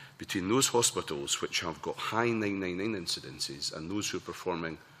practice, between those hospitals which have got high 999 incidences and those who are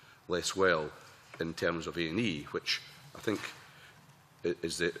performing less well in terms of A&E, which I think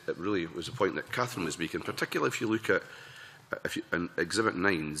is it really was the point that Catherine was making, particularly if you look at in Exhibit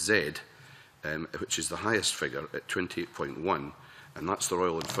 9Z, which is the highest figure at 28.1, and that's the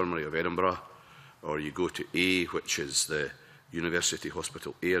Royal Infirmary of Edinburgh, or you go to A, which is the University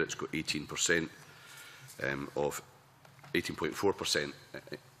Hospital Ayr, it's got 18% of 18.4%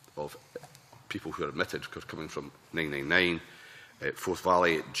 of people who are admitted are coming from 999. Forth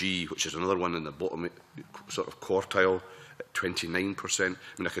Valley at G, which is another one in the bottom sort of quartile, at 29%. I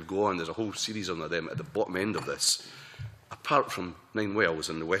mean, I could go on. There's a whole series on them at the bottom end of this, apart from 9 Wells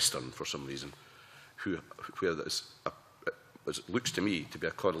in the Western, for some reason, where there's it looks to me to be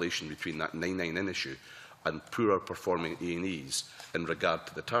a correlation between that 999 issue and poorer performing A&Es in regard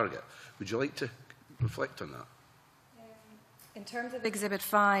to the target. Would you like to reflect on that? In terms of Exhibit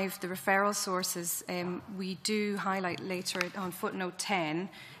 5, the referral sources, we do highlight later on footnote 10.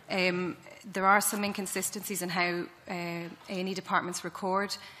 There are some inconsistencies in how A&E departments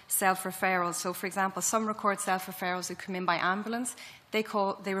record self-referrals. So, for example, some record self-referrals who come in by ambulance. They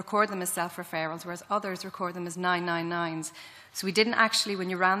record them as self-referrals, whereas others record them as 999s. So we didn't actually, when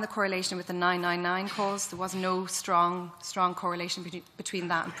you ran the correlation with the 999 calls, there was no strong correlation between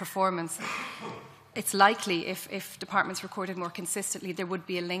that and performance. It's likely if departments recorded more consistently, there would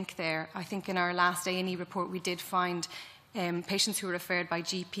be a link there. I think in our last A&E report, we did find patients who were referred by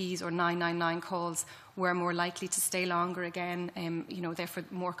GPs or 999 calls were more likely to stay longer again, they're for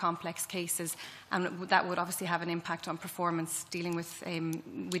more complex cases, and that would obviously have an impact on performance dealing with,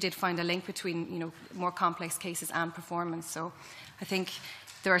 we did find a link between, more complex cases and performance. So I think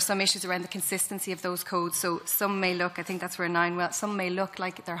there are some issues around the consistency of those codes. So some may look, I think that's where some may look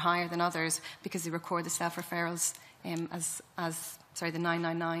like they're higher than others because they record the self-referrals the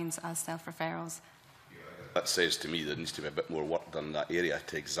 999s as self-referrals. That says to me there needs to be a bit more work done in that area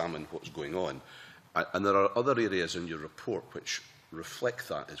to examine what's going on. And there are other areas in your report which reflect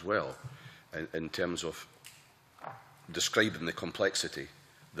that as well, in terms of describing the complexity,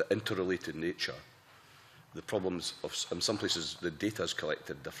 the interrelated nature, the problems of, in some places, the data is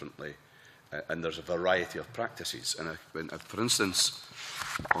collected differently, and there's a variety of practices. And for instance,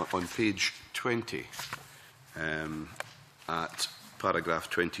 on page 20, at paragraph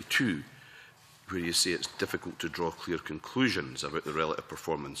 22, where you say it's difficult to draw clear conclusions about the relative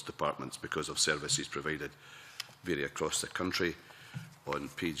performance departments because of services provided vary across the country. On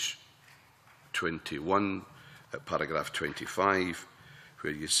page 21, at paragraph 25,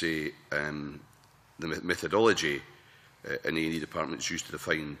 where you say the methodology in A&E departments used to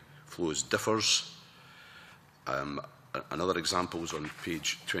define flows differs. Another example is on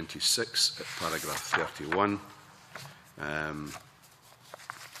page 26, at paragraph 31,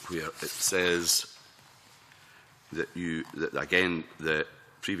 where it says that again, the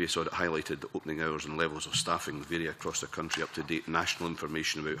previous audit highlighted that opening hours and levels of staffing vary across the country. Up-to-date national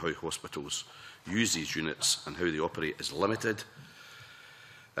information about how hospitals use these units and how they operate is limited.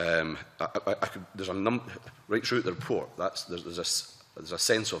 There's a number right throughout the report. There's a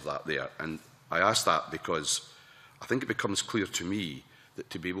sense of that there, and I ask that because I think it becomes clear to me that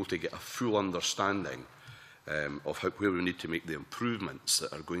to be able to get a full understanding of where we need to make the improvements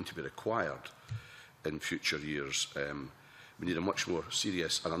that are going to be required in future years, we need a much more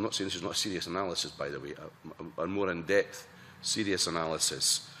serious, and I'm not saying this is not a serious analysis, by the way, a more in-depth, serious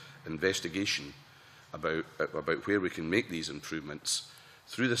analysis, investigation about where we can make these improvements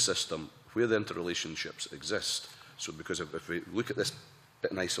through the system, where the interrelationships exist. So because if we look at this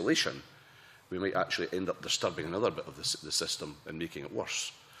bit in isolation, we might actually end up disturbing another bit of the system and making it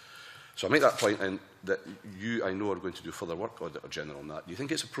worse. So I make that point, and that you, I know, are going to do further work, Auditor General, on that. Do you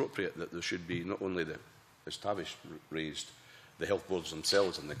think it's appropriate that there should be not only as Tavish raised, the health boards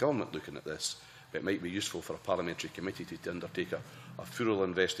themselves and the government looking at this, but it might be useful for a parliamentary committee to undertake a thorough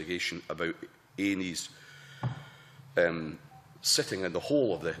investigation about A&E's sitting in the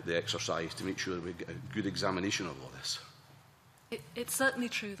whole of the exercise to make sure that we get a good examination of all this? It's certainly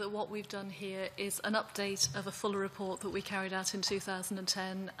true that what we've done here is an update of a fuller report that we carried out in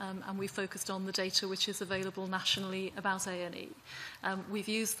 2010, and we focused on the data which is available nationally about A&E. We've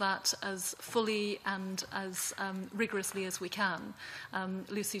used that as fully and as rigorously as we can.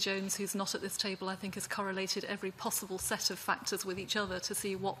 Lucy Jones, who's not at this table, I think has correlated every possible set of factors with each other to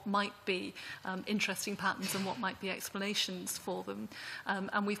see what might be interesting patterns and what might be explanations for them.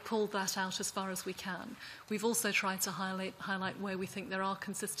 And we've pulled that out as far as we can. We've also tried to highlight where we think there are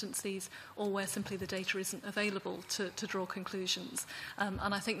consistencies or where simply the data isn't available to draw conclusions.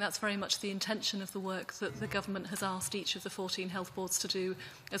 And I think that's very much the intention of the work that the government has asked each of the 14 health boards to do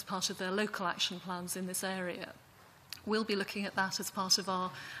as part of their local action plans in this area. We'll be looking at that as part of our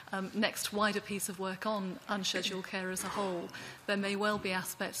next wider piece of work on unscheduled care as a whole. There may well be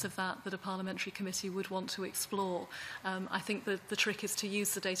aspects of that that a parliamentary committee would want to explore. I think that the trick is to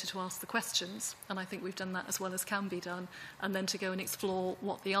use the data to ask the questions, and I think we've done that as well as can be done, and then to go and explore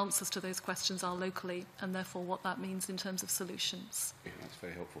what the answers to those questions are locally, and therefore what that means in terms of solutions. Okay, that's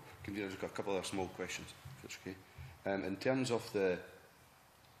very helpful. Can you just got a couple of small questions, if it's okay? In terms of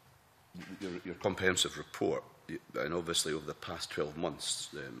your comprehensive report, and obviously over the past 12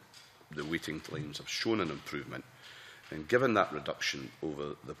 months, the waiting times have shown an improvement. And given that reduction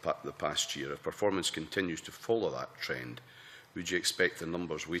over the past year, if performance continues to follow that trend, would you expect the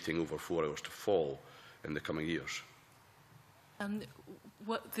numbers waiting over 4 hours to fall in the coming years?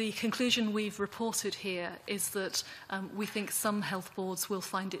 What the conclusion we've reported here is that we think some health boards will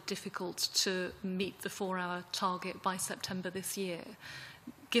find it difficult to meet the 4-hour target by September this year.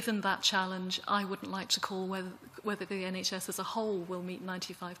 Given that challenge, I wouldn't like to call whether the NHS as a whole will meet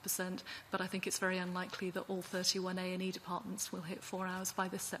 95%, but I think it's very unlikely that all 31 A&E departments will hit 4 hours by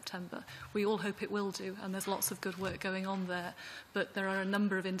this September. We all hope it will do, and there's lots of good work going on there, but there are a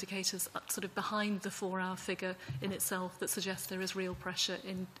number of indicators sort of behind the 4-hour figure in itself that suggest there is real pressure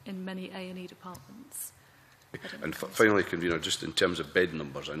in many A&E departments. And finally, Convener, just in terms of bed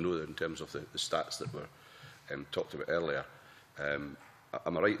numbers, I know that in terms of the stats that were talked about earlier,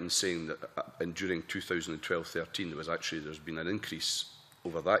 am I right in saying that during 2012-13 there's been an increase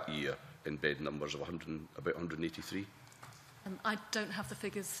over that year in bed numbers of about 183? I don't have the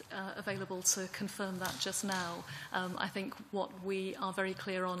figures available to confirm that just now. I think what we are very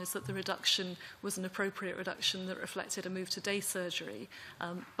clear on is that the reduction was an appropriate reduction that reflected a move to day surgery,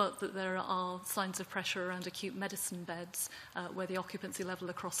 but that there are signs of pressure around acute medicine beds where the occupancy level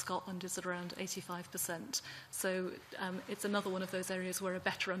across Scotland is at around 85%. So it's another one of those areas where a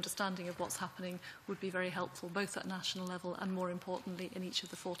better understanding of what's happening would be very helpful, both at national level and, more importantly, in each of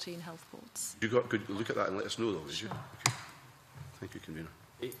the 14 health boards. Could you look at that and let us know, though, would you? Okay. Thank you, Convener.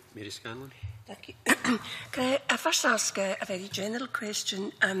 Mary Scanlon. Thank you. Can I first ask a very general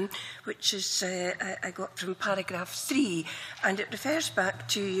question, which is I got from paragraph 3, and it refers back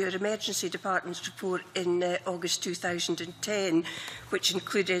to your emergency department's report in August 2010, which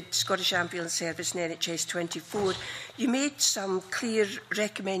included Scottish Ambulance Service and NHS 24. You made some clear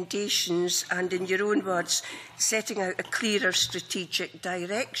recommendations and, in your own words, setting out a clearer strategic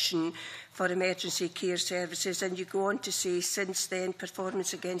direction for emergency care services, and you go on to say, since then,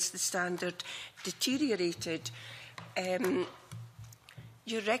 performance against the standard deteriorated.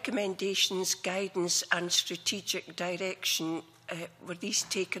 Your recommendations, guidance and strategic direction, were these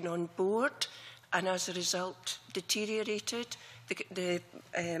taken on board and as a result deteriorated? The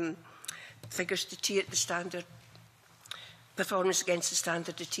figures the standard performance against the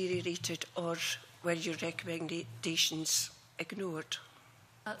standard deteriorated, or were your recommendations ignored?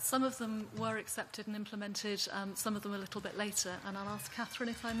 Some of them were accepted and implemented, some of them a little bit later. And I'll ask Catherine,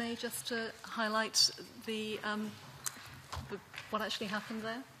 if I may, just to highlight what actually happened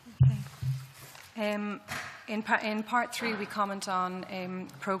there. Okay. In part 3, we comment on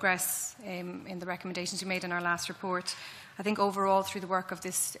progress in the recommendations we made in our last report. I think overall, through the work of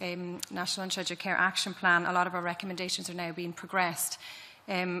this National Unscheduled Care Action Plan, a lot of our recommendations are now being progressed.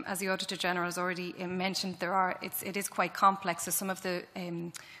 As the Auditor General has already mentioned, it is quite complex. So some of the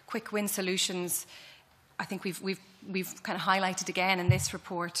quick win solutions, I think we've kind of highlighted again in this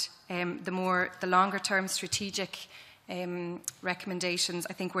report. The longer term strategic recommendations,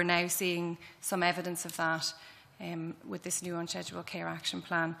 I think we're now seeing some evidence of that with this new Unscheduled Care Action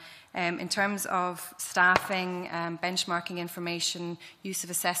Plan. In terms of staffing, benchmarking information, use of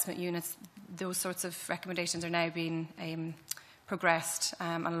assessment units, those sorts of recommendations are now being progressed,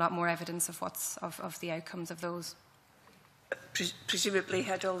 and a lot more evidence of the outcomes of those. Presumably,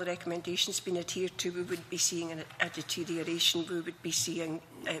 had all the recommendations been adhered to, we would be seeing a deterioration, we would be seeing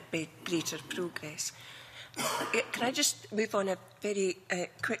greater progress. Can I just move on a very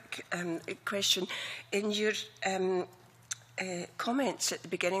quick question? In your comments at the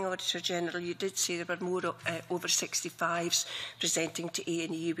beginning, Auditor General, you did say there were more over 65s presenting to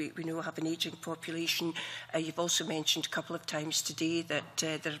A&E. We know we have an ageing population. You've also mentioned a couple of times today that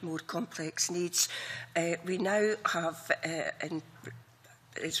there are more complex needs. We now have, and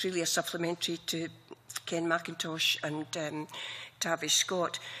it's really a supplementary to Ken McIntosh and Tavish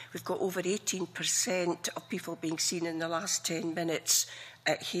Scott, we've got over 18% of people being seen in the last 10 minutes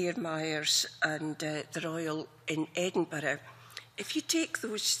at Hare Myers and the Royal in Edinburgh. If you take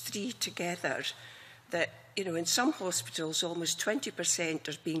those three together, that, you know, in some hospitals almost 20%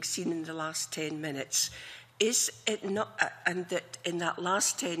 are being seen in the last 10 minutes, is it not, and that in that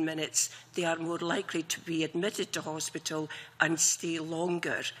last 10 minutes they are more likely to be admitted to hospital and stay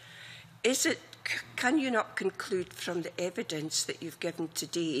longer? Can you not conclude from the evidence that you've given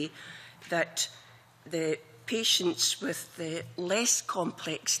today that the patients with the less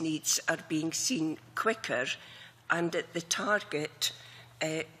complex needs are being seen quicker, and that the target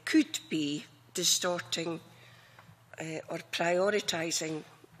could be distorting or prioritising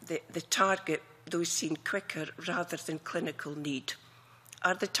the target, those seen quicker, rather than clinical need?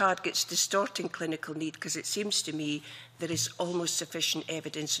 Are the targets distorting clinical need? Because it seems to me there is almost sufficient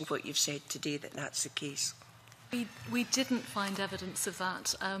evidence in what you've said today that that's the case. We didn't find evidence of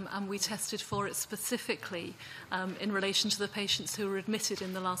that, and we tested for it specifically in relation to the patients who were admitted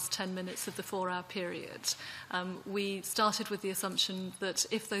in the last 10 minutes of the 4-hour period. We started with the assumption that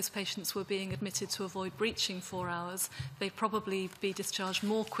if those patients were being admitted to avoid breaching 4 hours, they'd probably be discharged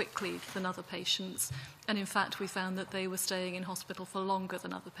more quickly than other patients. And in fact, we found that they were staying in hospital for longer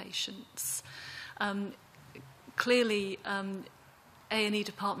than other patients. Clearly, A&E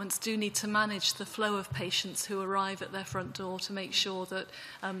departments do need to manage the flow of patients who arrive at their front door to make sure that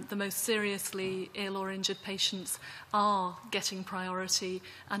the most seriously ill or injured patients are getting priority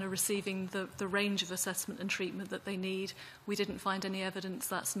and are receiving the range of assessment and treatment that they need. We didn't find any evidence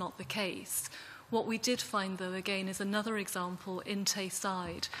that's not the case. What we did find, though, again, is another example in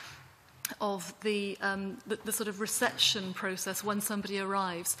Tayside of the sort of reception process when somebody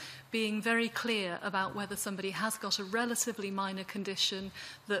arrives, being very clear about whether somebody has got a relatively minor condition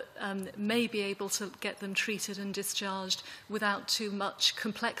that may be able to get them treated and discharged without too much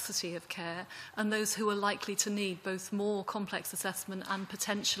complexity of care, and those who are likely to need both more complex assessment and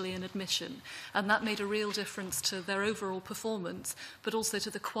potentially an admission. And that made a real difference to their overall performance, but also to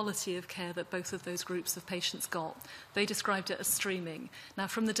the quality of care that both of those groups of patients got. They described it as streaming. Now,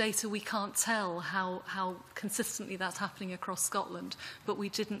 from the data, we can't tell how consistently that's happening across Scotland, but we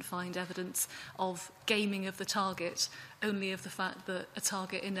didn't find evidence of gaming of the target, only of the fact that a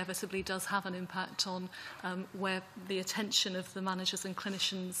target inevitably does have an impact on where the attention of the managers and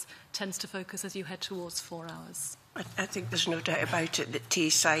clinicians tends to focus as you head towards 4 hours. I think there's no doubt about it that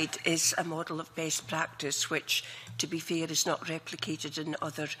Tayside is a model of best practice, which, to be fair, is not replicated in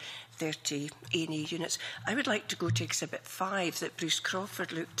other 30 A&E units. I would like to go to Exhibit 5 that Bruce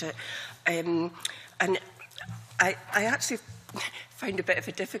Crawford looked at. And I actually found a bit of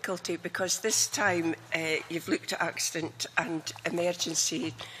a difficulty because this time you've looked at accident and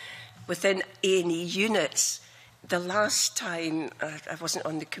emergency within A&E units. The last time, I wasn't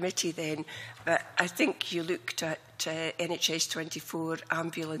on the committee then, but I think you looked at NHS 24,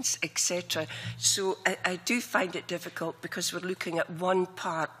 ambulance, etc. So I do find it difficult because we're looking at one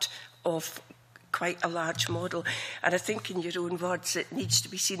part of quite a large model. And I think, in your own words, it needs to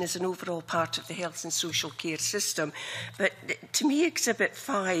be seen as an overall part of the health and social care system. But to me, Exhibit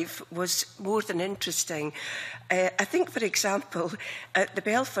 5 was more than interesting. I think, for example, at the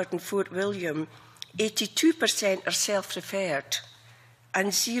Belford and Fort William, 82% are self-referred,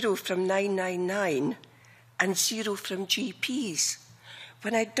 and 0 from 999, and 0 from GPs.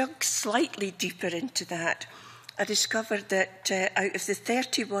 When I dug slightly deeper into that, I discovered that out of the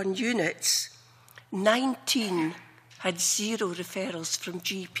 31 units, 19 had 0 referrals from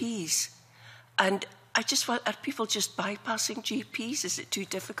GPs. And I just want, are people just bypassing GPs? Is it too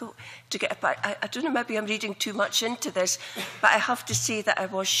difficult to get a... I don't know, maybe I'm reading too much into this, but I have to say that I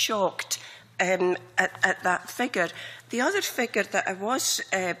was shocked at that figure. The other figure that I was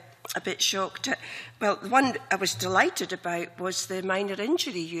a bit shocked at, well, the one I was delighted about was the minor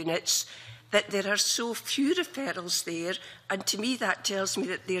injury units, that there are so few referrals there, and to me that tells me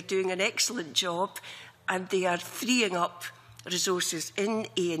that they're doing an excellent job and they are freeing up resources in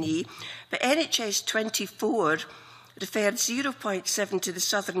A&E. But NHS 24 referred 0.7 to the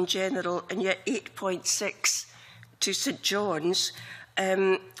Southern General and yet 8.6 to St John's.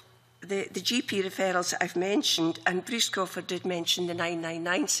 The GP referrals that I've mentioned, and Bruce Crawford did mention the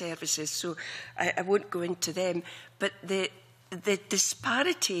 999 services, so I won't go into them, but the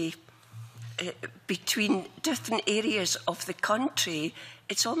disparity between different areas of the country,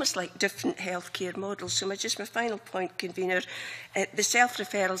 it's almost like different healthcare models. So my final point, Convener, the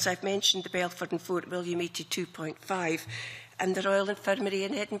self-referrals I've mentioned, the Belford and Fort William 82.5, and the Royal Infirmary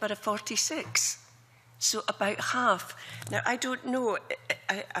in Edinburgh 46. So about half. Now, I don't know,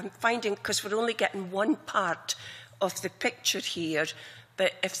 I'm finding, because we're only getting one part of the picture here,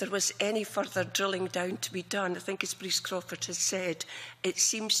 but if there was any further drilling down to be done, I think, as Bruce Crawford has said, it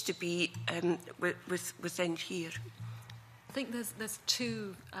seems to be within here. I think there's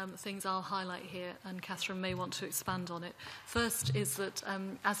two things I'll highlight here, and Catherine may want to expand on it. First is that,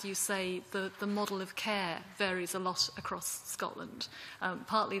 as you say, the model of care varies a lot across Scotland.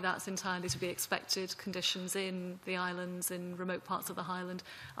 Partly that's entirely to be expected. Conditions in the islands, in remote parts of the Highland,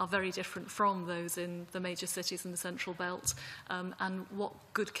 are very different from those in the major cities in the Central Belt, and what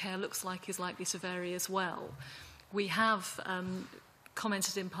good care looks like is likely to vary as well. We have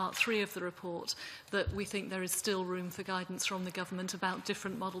commented in part 3 of the report that we think there is still room for guidance from the government about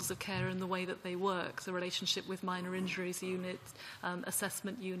different models of care and the way that they work, the relationship with minor injuries units,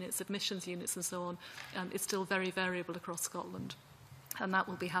 assessment units, admissions units and so on, is still very variable across Scotland. And that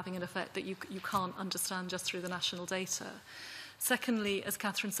will be having an effect that you can't understand just through the national data. Secondly, as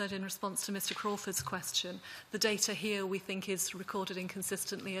Catherine said in response to Mr Crawford's question, the data here we think is recorded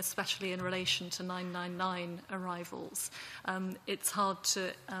inconsistently, especially in relation to 999 arrivals. It's hard to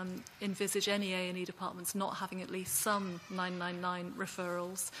envisage any A&E departments not having at least some 999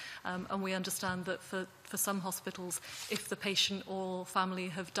 referrals, and we understand that for some hospitals, if the patient or family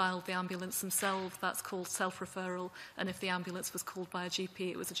have dialed the ambulance themselves, that's called self-referral, and if the ambulance was called by a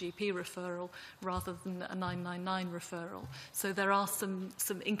GP, it was a GP referral rather than a 999 referral. So there are some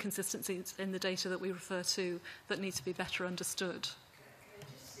inconsistencies in the data that we refer to that need to be better understood.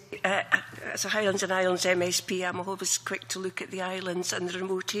 As a Highlands and Islands MSP, I'm always quick to look at the islands and the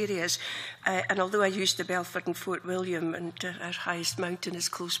remote areas. And although I use the Belford and Fort William, and our highest mountain is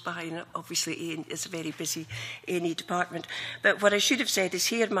close by, and obviously it's a very busy A&E department. But what I should have said is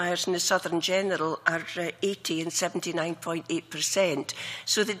here, Myers and the Southern General are 80 and 79.8%.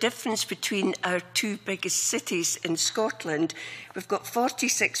 So the difference between our two biggest cities in Scotland, we've got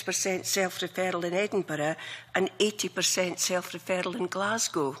 46% self-referral in Edinburgh and 80% self-referral in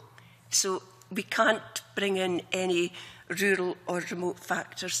Glasgow. So we can't bring in any rural or remote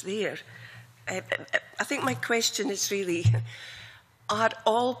factors there. I think my question is really, are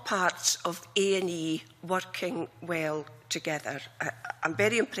all parts of A&E working well together? I'm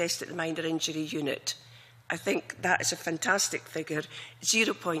very impressed at the minor injury unit. I think that is a fantastic figure.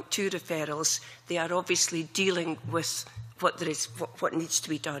 0.2 referrals. They are obviously dealing with what needs to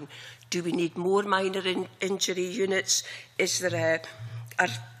be done. Do we need more minor injury units? Is there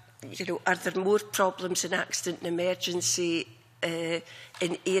are there more problems in accident and emergency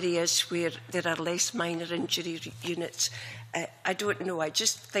in areas where there are less minor injury units? I don't know. I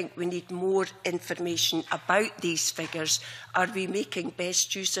just think we need more information about these figures. Are we making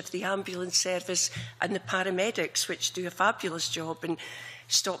best use of the ambulance service and the paramedics, which do a fabulous job and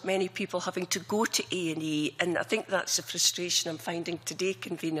stop many people having to go to A&E? And I think that's the frustration I'm finding today,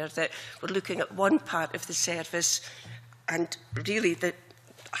 Convener, that we're looking at one part of the service and really the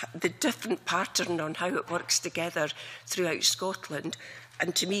different pattern on how it works together throughout Scotland.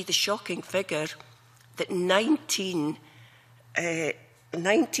 And to me, the shocking figure that 19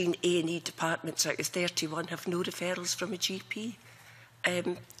 A&E departments out of 31 have no referrals from a GP.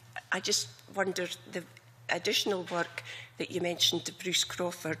 I just wonder, the additional work that you mentioned to Bruce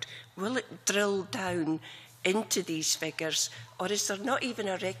Crawford, will it drill down into these figures, or is there not even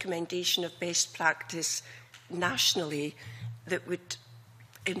a recommendation of best practice nationally that would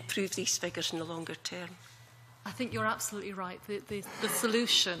improve these figures in the longer term? I think you're absolutely right. The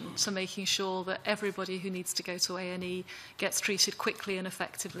solution to making sure that everybody who needs to go to A&E gets treated quickly and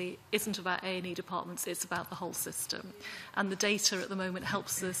effectively isn't about A&E departments, it's about the whole system. And the data at the moment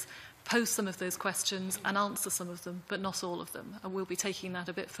helps us pose some of those questions and answer some of them, but not all of them. And we'll be taking that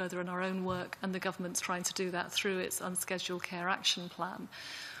a bit further in our own work, and the government's trying to do that through its unscheduled care action plan.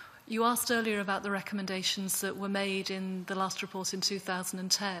 You asked earlier about the recommendations that were made in the last report in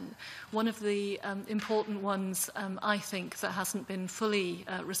 2010. One of the important ones, I think, that hasn't been fully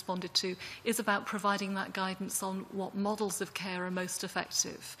responded to is about providing that guidance on what models of care are most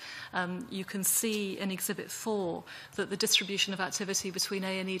effective. You can see in Exhibit 4 that the distribution of activity between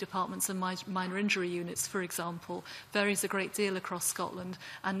A&E departments and minor injury units, for example, varies a great deal across Scotland,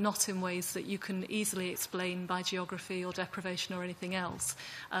 and not in ways that you can easily explain by geography or deprivation or anything else.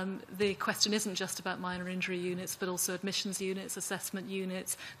 The question isn't just about minor injury units, but also admissions units, assessment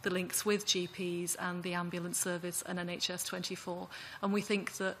units, the links with GPs and the ambulance service and NHS 24. And we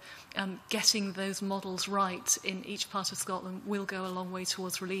think that getting those models right in each part of Scotland will go a long way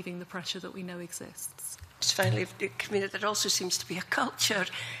towards relieving the pressure that we know exists. Just finally, there also seems to be a culture.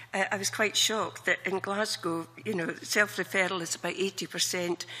 I was quite shocked that in Glasgow, self-referral is about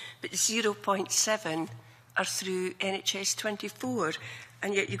 80%, but 0.7 are through NHS 24.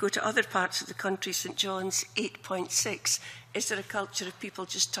 And yet you go to other parts of the country, St John's, 8.6. Is there a culture of people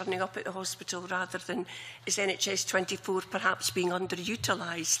just turning up at the hospital rather than, is NHS 24 perhaps being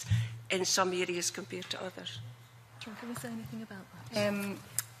underutilised in some areas compared to others? Can we say anything about that?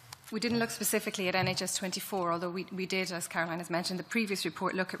 We didn't look specifically at NHS 24, although we did, as Caroline has mentioned, the previous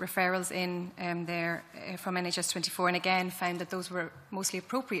report look at referrals in there from NHS 24, and again found that those were mostly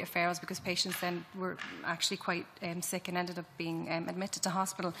appropriate referrals because patients then were actually quite sick and ended up being admitted to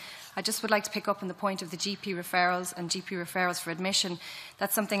hospital. I just would like to pick up on the point of the GP referrals and GP referrals for admission.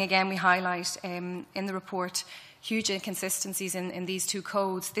 That's something, again, we highlight in the report. Huge inconsistencies in these two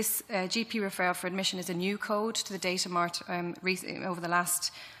codes. This GP referral for admission is a new code to the data mart over the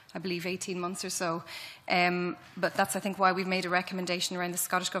last, I believe, 18 months or so. But that's, I think, why we've made a recommendation around the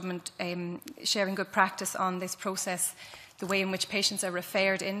Scottish Government sharing good practice on this process the way in which patients are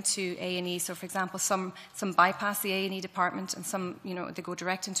referred into A&E. So, for example, some bypass the A&E department, and some, they go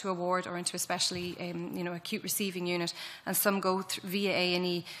direct into a ward or into a specially, acute receiving unit, and some go via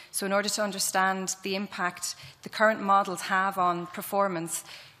A&E. So, in order to understand the impact the current models have on performance,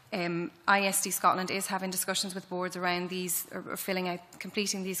 ISD Scotland is having discussions with boards around these, or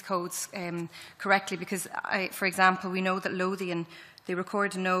completing these codes correctly, because, for example, we know that Lothian, they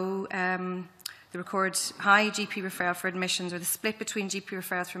record they record high GP referral for admissions, or the split between GP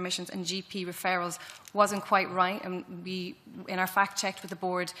referrals for admissions and GP referrals wasn't quite right. And in our fact check with the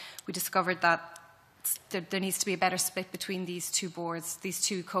board, we discovered that there needs to be a better split between these two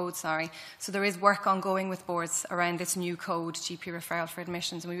codes. So there is work ongoing with boards around this new code, GP referral for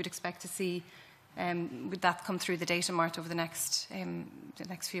admissions, and we would expect to see that come through the data mart over the next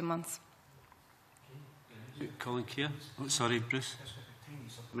few months. Colin Keir? Oh, sorry, Bruce.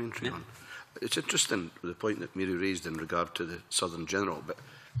 It's interesting the point that Mary raised in regard to the Southern General, but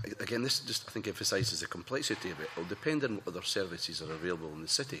again, this just, I think, emphasises the complexity of it. It will depend on what other services are available in the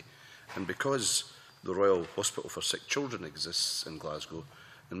city. And because the Royal Hospital for Sick Children exists in Glasgow,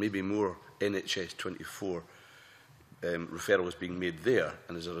 and maybe more NHS 24 referrals being made there,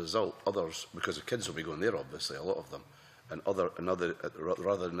 and as a result, others, because the kids will be going there, obviously, a lot of them, and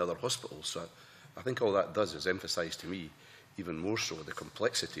rather than other hospitals. So I think all that does is emphasise to me even more so the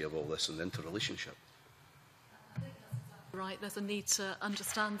complexity of all this and the interrelationship. Right, there's a need to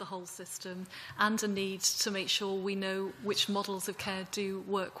understand the whole system and a need to make sure we know which models of care do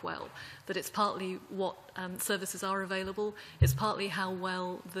work well. That it's partly what services are available, it's partly how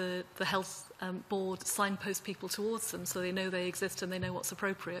well the health board signpost people towards them so they know they exist and they know what's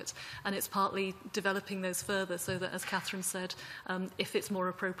appropriate. And it's partly developing those further so that, as Catherine said, if it's more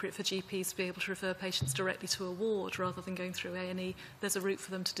appropriate for GPs to be able to refer patients directly to a ward rather than going through A&E, there's a route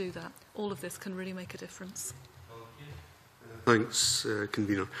for them to do that. All of this can really make a difference. Thanks,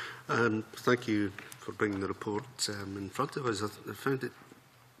 Convener. Thank you for bringing the report in front of us. I found it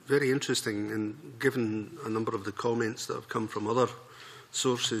very interesting, and given a number of the comments that have come from other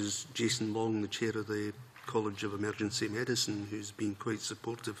sources, Jason Long, the chair of the College of Emergency Medicine, who's been quite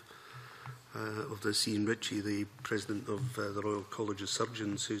supportive of this, Ian Ritchie, the president of the Royal College of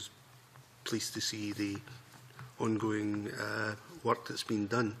Surgeons, who's pleased to see the ongoing work that's been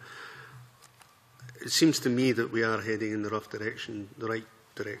done. It seems to me that we are heading in the right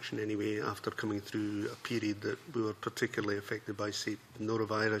direction anyway, after coming through a period that we were particularly affected by, say,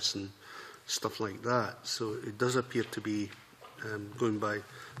 norovirus and stuff like that. So it does appear to be, going by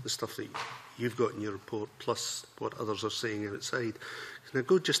the stuff that you've got in your report, plus what others are saying outside. Can I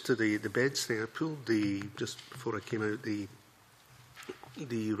go just to the beds thing? I pulled just before I came out,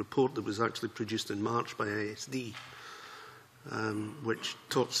 the report that was actually produced in March by ISD, which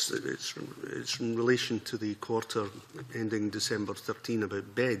talks, it's in relation to the quarter ending December 13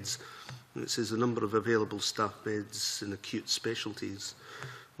 about beds. And it says the number of available staff beds in acute specialties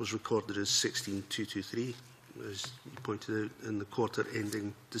was recorded as 16,223, as you pointed out, in the quarter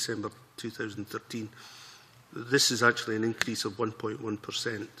ending December 2013. This is actually an increase of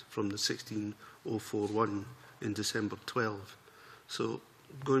 1.1% from the 16,041 in December 12. So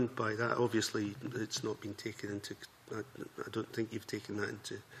going by that, obviously it's not been taken into I don't think you've taken that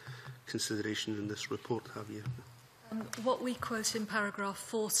into consideration in this report, have you? What we quote in paragraph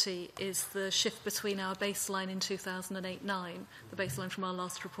 40 is the shift between our baseline in 2008-9, the baseline from our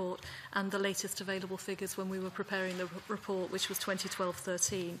last report, and the latest available figures when we were preparing the report, which was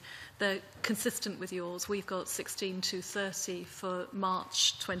 2012-13. They're consistent with yours. We've got 16,230 for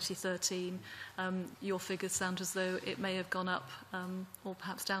March 2013. Your figures sound as though it may have gone up, or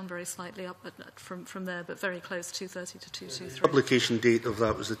perhaps down very slightly up from there, but very close, 230 to 223. The publication date of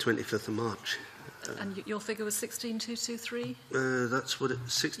that was the 25th of March. And your figure was 16,223? That's what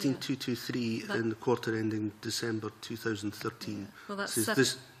 16,223 in the quarter ending December 2013. Well,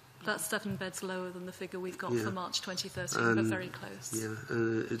 that's seven beds lower than the figure we've got for March 2013, but very close. Yeah,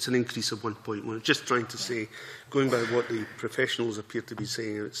 it's an increase of 1.1. Just trying to say, going by what the professionals appear to be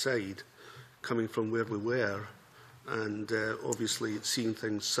saying outside, coming from where we were, and obviously seeing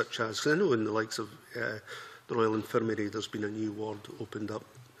things such as, because I know in the likes of the Royal Infirmary there's been a new ward opened up,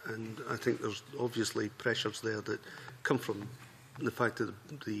 and I think there's obviously pressures there that come from the fact that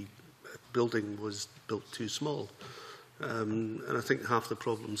the building was built too small. And I think half the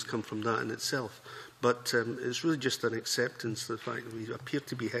problems come from that in itself. But it's really just an acceptance of the fact that we appear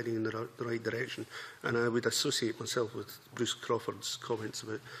to be heading in the right direction. And I would associate myself with Bruce Crawford's comments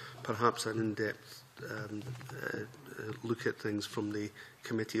about perhaps an in-depth look at things from the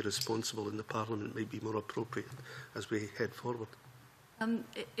committee responsible in the Parliament might be more appropriate as we head forward.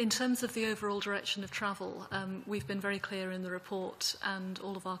 In terms of the overall direction of travel, we've been very clear in the report and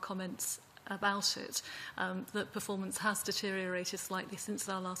all of our comments about it, that performance has deteriorated slightly since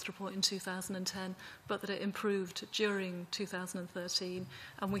our last report in 2010, but that it improved during 2013,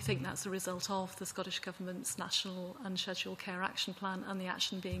 and we think that's a result of the Scottish Government's National Unscheduled Care Action Plan and the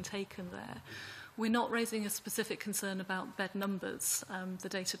action being taken there. We're not raising a specific concern about bed numbers. The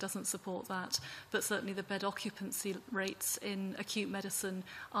data doesn't support that, but certainly the bed occupancy rates in acute medicine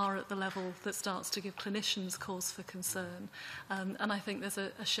are at the level that starts to give clinicians cause for concern. And I think there's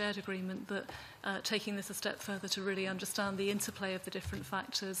a shared agreement that taking this a step further to really understand the interplay of the different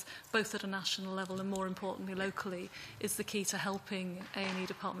factors, both at a national level and more importantly locally, is the key to helping A&E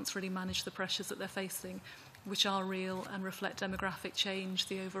departments really manage the pressures that they're facing, which are real and reflect demographic change,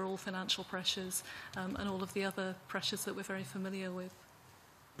 the overall financial pressures, and all of the other pressures that we're very familiar with.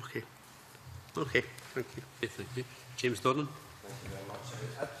 Okay. Okay, thank you. Okay, thank you. James Dornan. Thank you very much.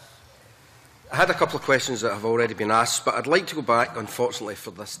 I had a couple of questions that have already been asked, but I'd like to go back, unfortunately,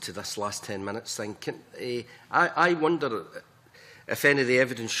 to this last 10 minutes thing. I wonder if any of the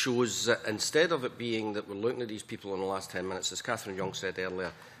evidence shows that instead of it being that we're looking at these people in the last 10 minutes, as Catherine Young said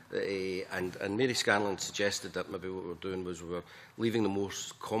earlier, and Mary Scanlon suggested that maybe what we were doing was we were leaving the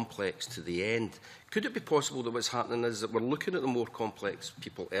most complex to the end. Could it be possible that what's happening is that we're looking at the more complex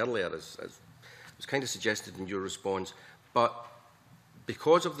people earlier, as was kind of suggested in your response, but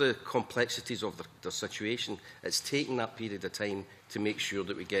because of the complexities of the situation, it's taking that period of time to make sure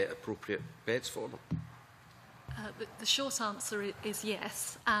that we get appropriate beds for them? The short answer is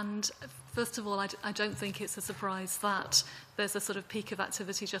yes, and first of all, I don't think it's a surprise that there's a sort of peak of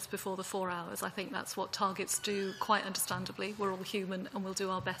activity just before the 4 hours. I think that's what targets do, quite understandably. We're all human and we'll do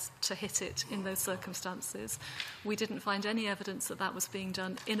our best to hit it in those circumstances. We didn't find any evidence that that was being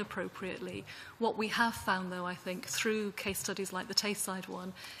done inappropriately. What we have found, though, I think, through case studies like the Tayside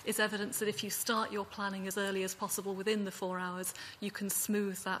one, is evidence that if you start your planning as early as possible within the 4 hours, you can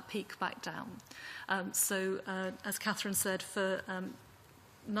smooth that peak back down. As Catherine said, for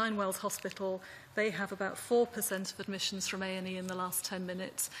Ninewells Hospital, they have about 4% of admissions from A&E in the last 10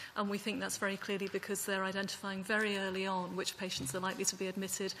 minutes, and we think that's very clearly because they're identifying very early on which patients are likely to be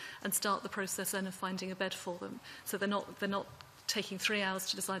admitted and start the process then of finding a bed for them. So they're not taking 3 hours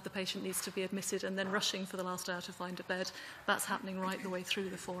to decide the patient needs to be admitted and then rushing for the last hour to find a bed. That's happening right the way through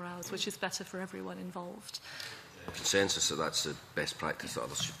the 4 hours, which is better for everyone involved. Consensus that that's the best practice that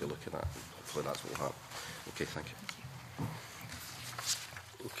others should be looking at. Hopefully that's what will happen. Okay, thank you.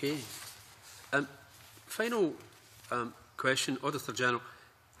 Okay. Final question, Auditor General.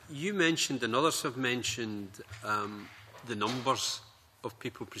 You mentioned, and others have mentioned, the numbers of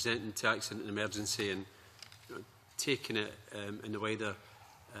people presenting to accident and emergency, and taking it in the wider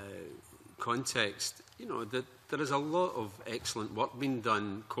context. That there is a lot of excellent work being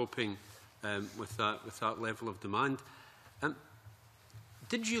done coping with that level of demand.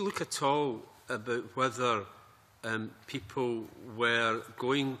 Did you look at all about whether people were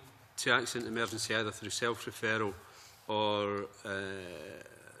going to accident emergency either through self-referral or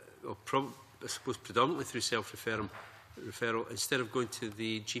I suppose predominantly through self-referral instead of going to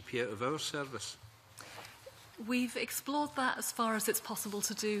the GP out-of-hours service? We've explored that as far as it's possible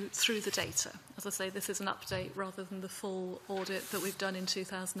to do through the data. As I say, this is an update rather than the full audit that we've done in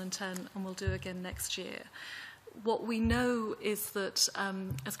 2010 and we'll do again next year. What we know is that,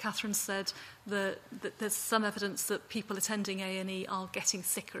 as Catherine said, that there's some evidence that people attending A&E are getting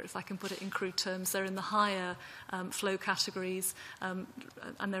sicker, if I can put it in crude terms. They're in the higher flow categories, and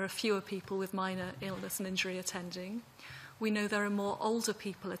there are fewer people with minor illness and injury attending. We know there are more older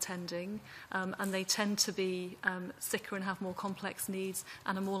people attending, and they tend to be sicker and have more complex needs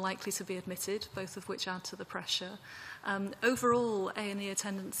and are more likely to be admitted, both of which add to the pressure. Overall, A&E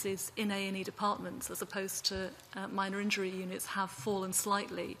attendances in A&E departments, as opposed to minor injury units, have fallen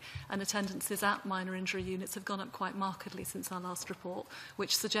slightly, and attendances at minor injury units have gone up quite markedly since our last report,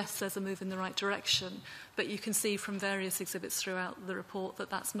 which suggests there's a move in the right direction. But you can see from various exhibits throughout the report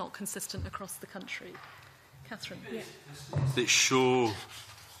that that's not consistent across the country. Catherine. Yeah. That show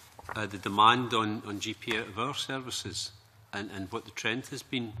the demand on GP out-of-hours services and what the trend has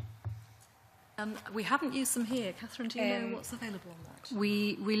been? We haven't used them here. Catherine, do you know what's available on that?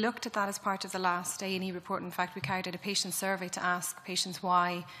 We looked at that as part of the last A&E report. In fact, we carried out a patient survey to ask patients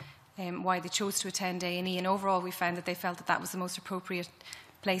why they chose to attend A&E, and overall we found that they felt that that was the most appropriate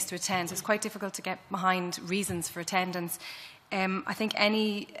place to attend. So it's quite difficult to get behind reasons for attendance. I think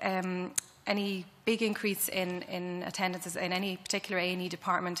any big increase in attendances in any particular A&E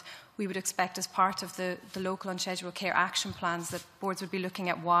department, we would expect as part of the local unscheduled care action plans that boards would be looking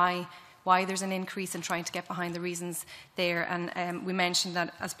at why why there's an increase and trying to get behind the reasons there. And we mentioned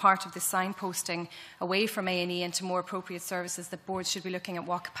that as part of the signposting away from A&E into more appropriate services, that boards should be looking at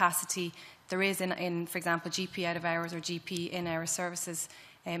what capacity there is in for example, GP out of hours or GP in hours services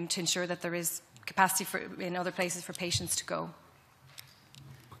to ensure that there is capacity in other places for patients to go.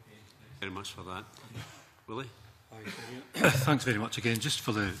 Very much for that. Willie? Thanks very much again. Just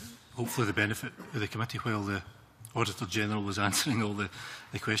for hopefully the benefit of the committee while the Auditor General was answering all the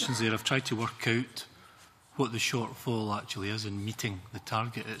questions there, I've tried to work out what the shortfall actually is in meeting the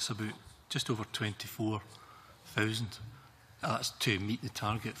target. It's about just over 24,000. That's to meet the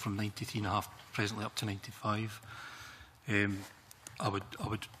target from 93.5 presently up to 95. I would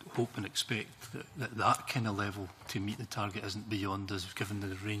hope and expect that kind of level to meet the target isn't beyond us, given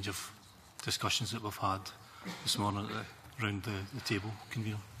the range of discussions that we've had this morning around the table,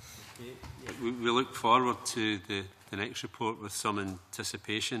 Convener. We look forward to the next report with some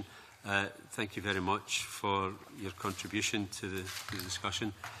anticipation. Thank you very much for your contribution to the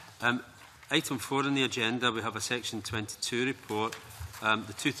discussion. Item 4 on the agenda, we have a Section 22 report,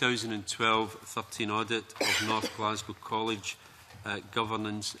 the 2012-13 audit of North Glasgow College,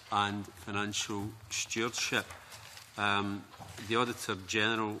 governance and financial stewardship. The Auditor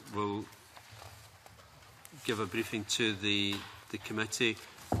General will give a briefing to the committee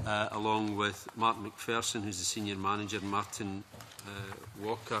along with Mark McPherson, who's the Senior Manager, and Martin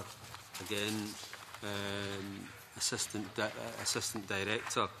Walker, again Assistant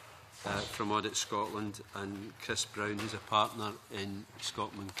Director from Audit Scotland, and Chris Brown, who's a partner in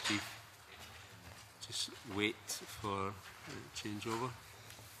Scotland Chief. Just wait for changeover.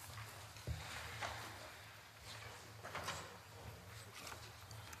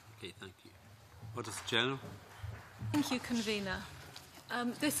 Okay, thank you. Auditor General. Thank you, Convener.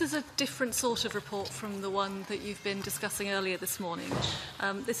 This is a different sort of report from the one that you've been discussing earlier this morning.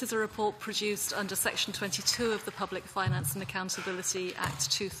 This is a report produced under Section 22 of the Public Finance and Accountability Act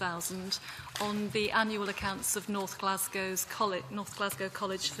 2000 on the annual accounts of North Glasgow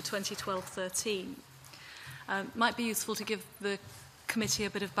College for 2012-13. Might be useful to give the committee a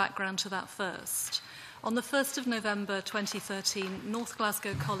bit of background to that first. On the 1st of November 2013, North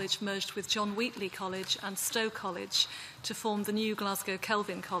Glasgow College merged with John Wheatley College and Stowe College to form the new Glasgow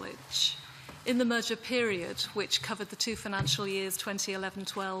Kelvin College. In the merger period, which covered the 2 financial years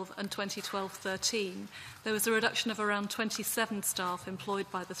 2011-12 and 2012-13, there was a reduction of around 27 staff employed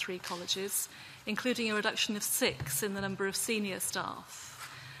by the 3 colleges, including a reduction of 6 in the number of senior staff.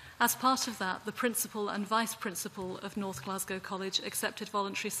 As part of that, the Principal and Vice Principal of North Glasgow College accepted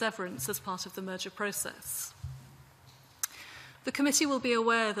voluntary severance as part of the merger process. The committee will be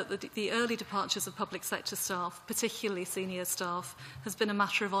aware that the early departures of public sector staff, particularly senior staff, has been a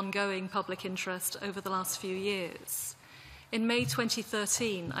matter of ongoing public interest over the last few years. In May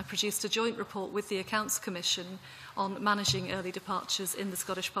 2013, I produced a joint report with the Accounts Commission on managing early departures in the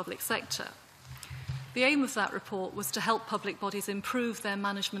Scottish public sector. The aim of that report was to help public bodies improve their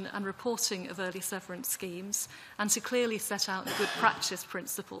management and reporting of early severance schemes and to clearly set out good practice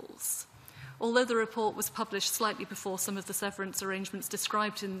principles. Although the report was published slightly before some of the severance arrangements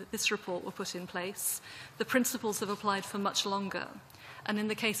described in this report were put in place, the principles have applied for much longer. And in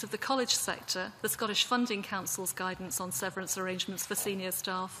the case of the college sector, the Scottish Funding Council's guidance on severance arrangements for senior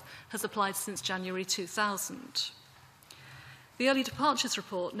staff has applied since January 2000. The Early Departures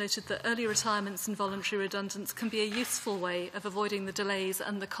Report noted that early retirements and voluntary redundants can be a useful way of avoiding the delays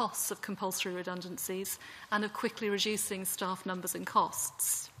and the costs of compulsory redundancies and of quickly reducing staff numbers and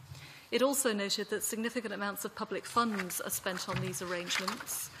costs. It also noted that significant amounts of public funds are spent on these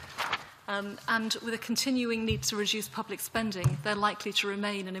arrangements, and with a continuing need to reduce public spending, they're likely to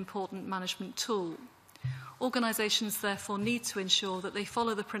remain an important management tool. Organisations therefore need to ensure that they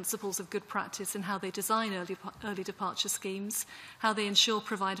follow the principles of good practice in how they design early departure schemes, how they ensure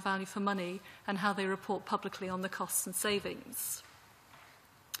provide value for money, and how they report publicly on the costs and savings.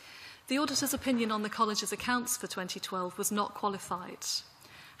 The auditor's opinion on the college's accounts for 2012 was not qualified.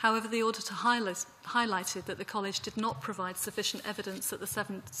 However, the auditor highlighted that the college did not provide sufficient evidence that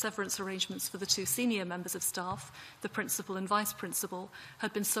the severance arrangements for the 2 senior members of staff, the principal and vice principal,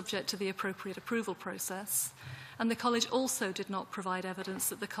 had been subject to the appropriate approval process, and the college also did not provide evidence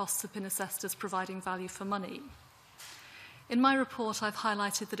that the costs had been assessed as providing value for money. In my report, I've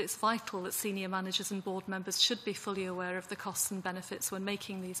highlighted that it's vital that senior managers and board members should be fully aware of the costs and benefits when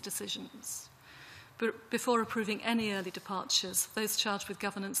making these decisions. But before approving any early departures, those charged with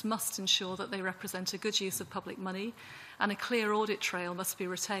governance must ensure that they represent a good use of public money, and a clear audit trail must be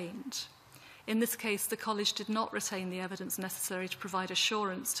retained. In this case, the college did not retain the evidence necessary to provide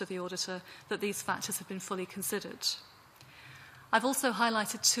assurance to the auditor that these factors have been fully considered. I've also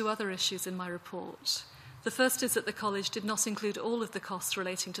highlighted two other issues in my report. The first is that the college did not include all of the costs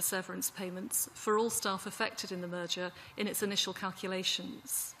relating to severance payments for all staff affected in the merger in its initial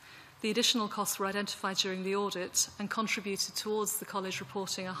calculations. The additional costs were identified during the audit and contributed towards the college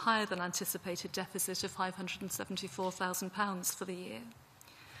reporting a higher than anticipated deficit of £574,000 for the year.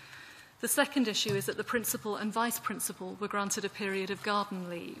 The second issue is that the principal and vice principal were granted a period of garden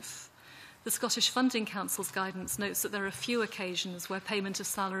leave. The Scottish Funding Council's guidance notes that there are few occasions where payment of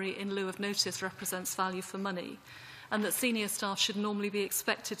salary in lieu of notice represents value for money, and that senior staff should normally be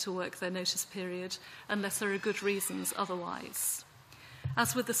expected to work their notice period unless there are good reasons otherwise.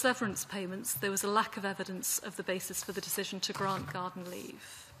 As with the severance payments, there was a lack of evidence of the basis for the decision to grant garden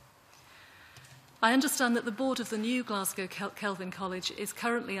leave. I understand that the board of the new Glasgow Kelvin College is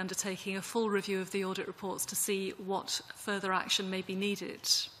currently undertaking a full review of the audit reports to see what further action may be needed.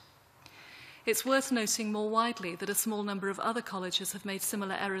 It's worth noting more widely that a small number of other colleges have made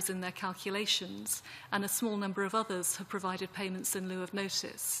similar errors in their calculations, and a small number of others have provided payments in lieu of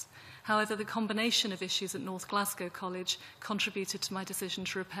notice. However, the combination of issues at North Glasgow College contributed to my decision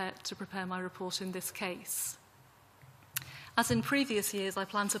to prepare my report in this case. As in previous years, I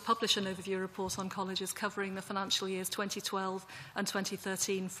plan to publish an overview report on colleges covering the financial years 2012 and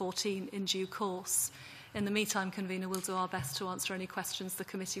 2013-14 in due course. In the meantime, Convener, we'll do our best to answer any questions the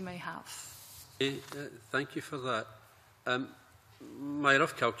committee may have. Thank you for that. My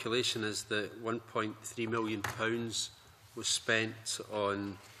rough calculation is that £1.3 million was spent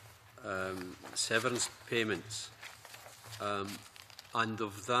on severance payments, and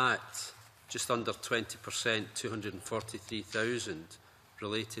of that, just under 20%, 243,000,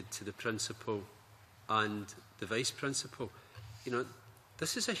 related to the principal and the vice principal. You know,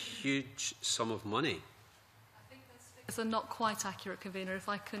 this is a huge sum of money. Are not quite accurate, Convener, if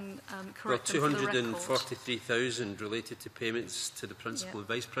I can correct them for the record. 243,000 related to payments to the principal and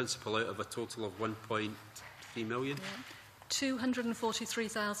vice principal out of a total of 1.3 million. Yeah.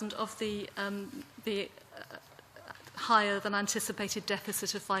 243,000 of the higher than anticipated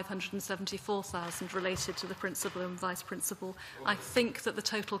deficit of 574,000 related to the principal and vice principal. I think that the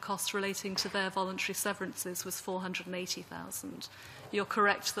total cost relating to their voluntary severances was 480,000. You're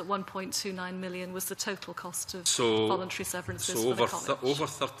correct that 1.29 million was the total cost of voluntary severances for the college. Over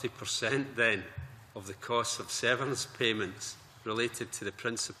 30% then of the cost of severance payments related to the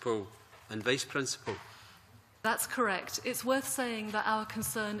principal and vice principal. That's correct. It's worth saying that our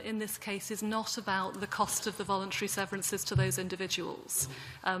concern in this case is not about the cost of the voluntary severances to those individuals.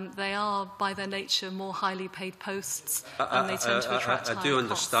 They are, by their nature, more highly paid posts, and they tend to attract higher costs. I do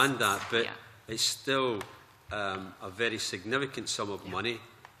understand that, but yeah, it's still a very significant sum of money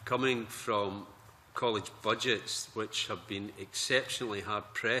coming from college budgets which have been exceptionally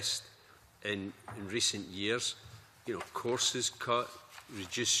hard-pressed in recent years. You know, courses cut,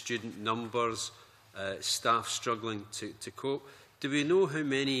 reduced student numbers, staff struggling to cope. Do we know how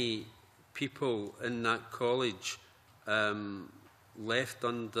many people in that college left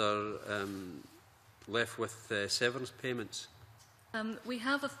with severance payments? We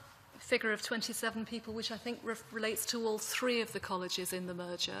have a figure of 27 people, which I think relates to all three of the colleges in the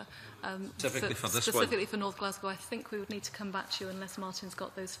merger. Specifically for this specifically for North Glasgow, I think we would need to come back to you unless Martin's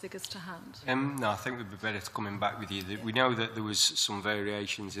got those figures to hand. No, I think we'd be better coming back with you. We know that there was some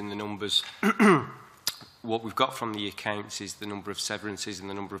variations in the numbers. What we've got from the accounts is the number of severances and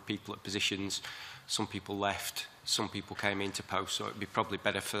the number of people at positions. Some people left, some people came into post, so it would be probably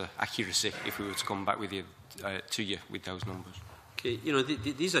better for accuracy if we were to come back with you, to you with those numbers. Okay, you know,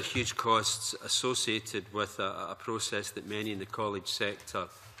 these are huge costs associated with a process that many in the college sector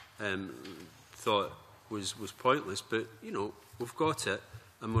thought was pointless, but, you know, we've got it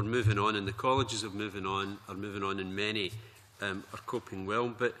and we're moving on, and the colleges are moving on, and many are coping well.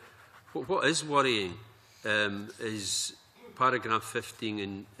 But what is worrying is paragraph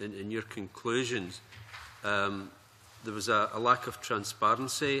 15 in your conclusions. There was a lack of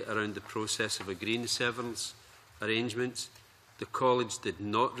transparency around the process of agreeing severance arrangements. The college did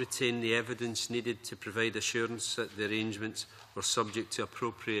not retain the evidence needed to provide assurance that the arrangements were subject to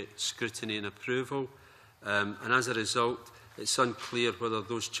appropriate scrutiny and approval. And as a result, it's unclear whether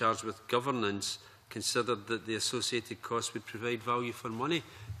those charged with governance considered that the associated costs would provide value for money.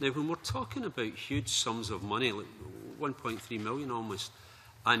 Now, when we're talking about huge sums of money, like 1.3 million almost,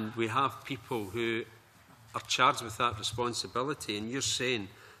 and we have people who are charged with that responsibility, and you're saying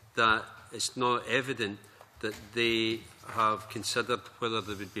that it's not evident that they have considered whether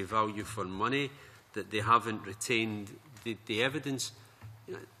there would be value for money, that they haven't retained the evidence,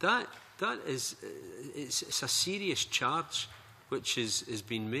 you know, it's a serious charge which is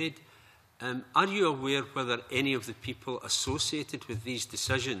being made. Are you aware whether any of the people associated with these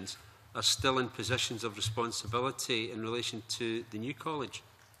decisions are still in positions of responsibility in relation to the new college?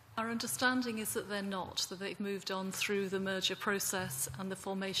 Our understanding is that they're not, that they've moved on through the merger process and the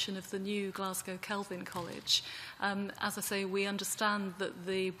formation of the new Glasgow Kelvin College. As I say, we understand that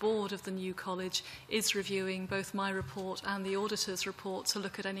the board of the new college is reviewing both my report and the auditor's report to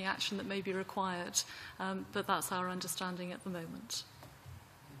look at any action that may be required, but that's our understanding at the moment.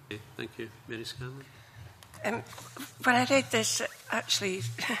 Okay, thank you. Mary Scanlon. When I read this, actually,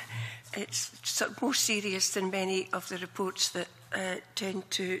 it's sort of more serious than many of the reports that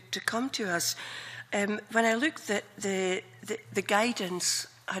tend to come to us. When I looked at the guidance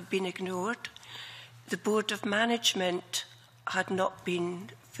had been ignored, the Board of Management had not been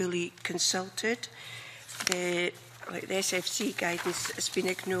fully consulted, the SFC guidance has been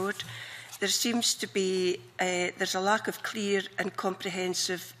ignored. There seems to be there's a lack of clear and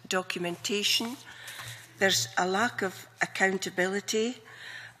comprehensive documentation. There's a lack of accountability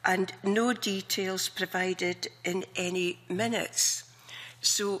and no details provided in any minutes.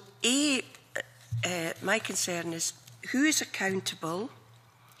 So, my concern is who is accountable?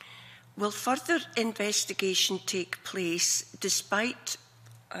 Will further investigation take place despite,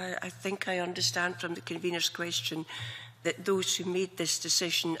 I think I understand from the convener's question, that those who made this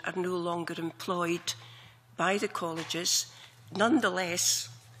decision are no longer employed by the colleges? Nonetheless,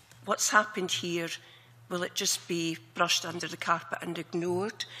 what's happened here, will it just be brushed under the carpet and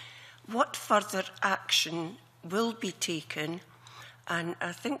ignored? What further action will be taken? And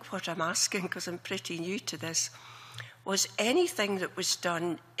I think what I'm asking, because I'm pretty new to this, was anything that was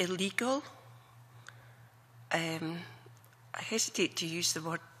done illegal? I hesitate to use the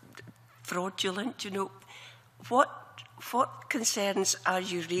word fraudulent. You know, what concerns are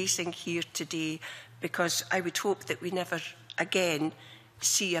you raising here today? Because I would hope that we never again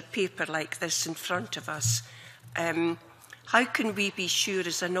see a paper like this in front of us. How can we be sure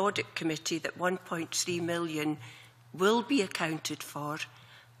as an audit committee that 1.3 million will be accounted for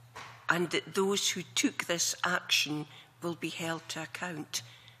and that those who took this action will be held to account,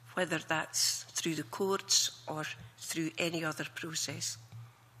 whether that's through the courts or through any other process?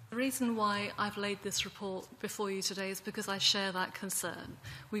 The reason why I've laid this report before you today is because I share that concern.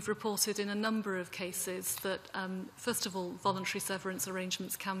 We've reported in a number of cases that, first of all, voluntary severance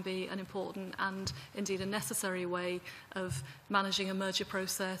arrangements can be an important and indeed a necessary way of managing a merger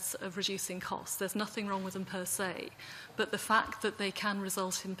process, of reducing costs. There's nothing wrong with them per se, but the fact that they can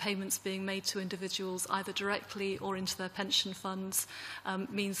result in payments being made to individuals either directly or into their pension funds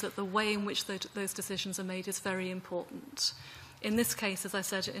means that the way in which those decisions are made is very important. In this case, as I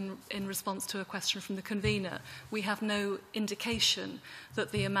said in response to a question from the convener, we have no indication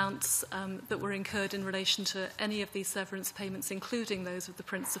that the amounts that were incurred in relation to any of these severance payments, including those of the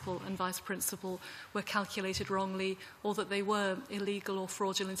principal and vice principal, were calculated wrongly or that they were illegal or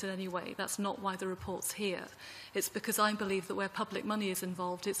fraudulent in any way. That's not why the report's here. It's because I believe that where public money is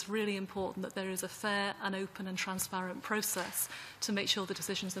involved, it's really important that there is a fair and open and transparent process to make sure the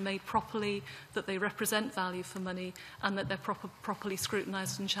decisions are made properly, that they represent value for money, and that they're properly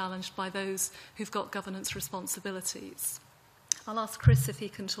scrutinised and challenged by those who've got governance responsibilities. I'll ask Chris if he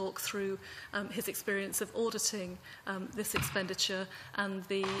can talk through his experience of auditing this expenditure and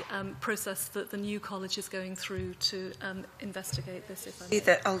the process that the new college is going through to investigate this. If I may.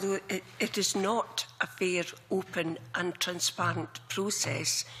 That although it is not a fair, open and transparent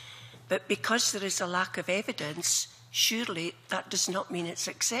process, but because there is a lack of evidence, surely that does not mean it's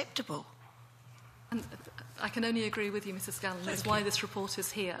acceptable. And I can only agree with you, Mrs. Scanlon. That's why this report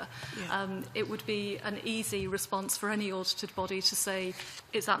is here. Yeah. It would be an easy response for any audited body to say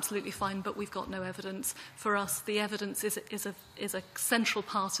it's absolutely fine, but we've got no evidence. For us, the evidence is a central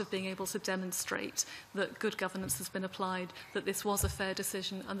part of being able to demonstrate that good governance has been applied, that this was a fair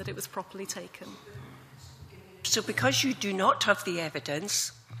decision, and that it was properly taken. So, because you do not have the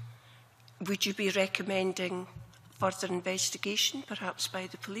evidence, would you be recommending further investigation, perhaps by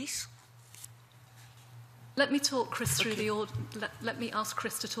the police? Let me talk Chris through let me ask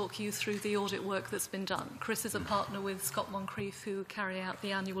Chris to talk you through the audit work that's been done. Chris is a partner with Scott Moncrief who carry out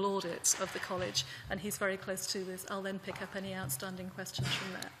the annual audit of the college, and he's very close to this. I'll then pick up any outstanding questions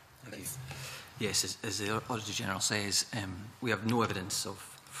from there. Thank you. Yes, as the Auditor General says, we have no evidence of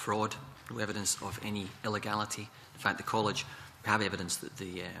fraud, no evidence of any illegality. In fact, the college, we have evidence that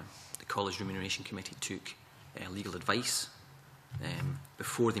the College Remuneration Committee took legal advice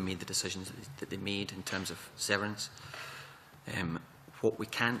before they made the decisions that they made in terms of severance. What we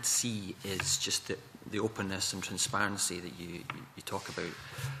can't see is just the openness and transparency that you talk about.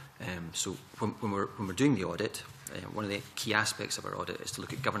 So when we're doing the audit, one of the key aspects of our audit is to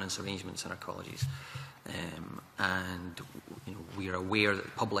look at governance arrangements in our colleges. And we are aware that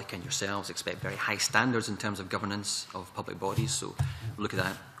the public and yourselves expect very high standards in terms of governance of public bodies, so we look at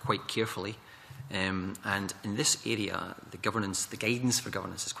that quite carefully. And in this area, the guidance for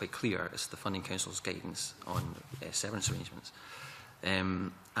governance is quite clear. It's the Funding Council's guidance on severance arrangements.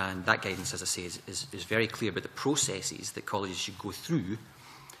 And that guidance, as I say, is very clear about the processes that colleges should go through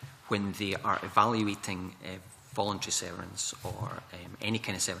when they are evaluating voluntary severance or any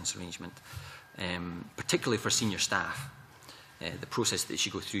kind of severance arrangement, particularly for senior staff. The process that they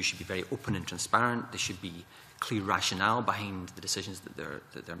should go through should be very open and transparent. There should be clear rationale behind the decisions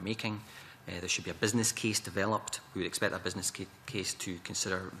that they're making. There should be a business case developed. We would expect that business case to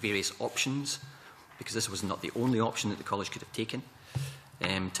consider various options, because this was not the only option that the college could have taken,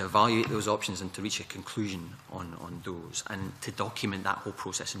 to evaluate those options and to reach a conclusion on those, and to document that whole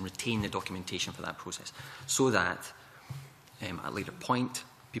process and retain the documentation for that process, so that at a later point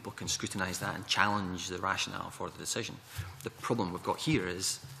people can scrutinise that and challenge the rationale for the decision. The problem we've got here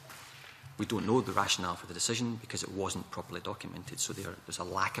is we don't know the rationale for the decision because it wasn't properly documented. So there's a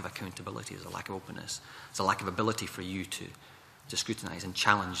lack of accountability, there's a lack of openness, there's a lack of ability for you to scrutinise and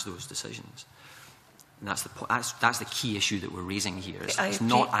challenge those decisions. And that's the key issue that we're raising here. It's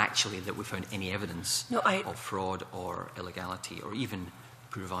not actually that we found any evidence of fraud or illegality or even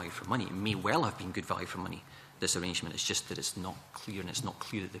poor value for money. It may well have been good value for money, this arrangement. It's just that it's not clear, and it's not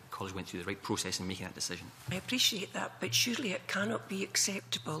clear that the college went through the right process in making that decision. I appreciate that, but surely it cannot be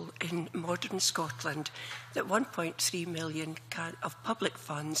acceptable in modern Scotland that 1.3 million of public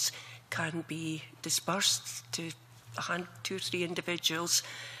funds can be disbursed to 2 or 3 individuals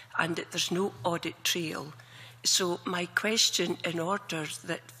and that there's no audit trail. So my question, in order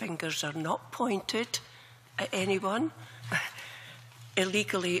that fingers are not pointed at anyone,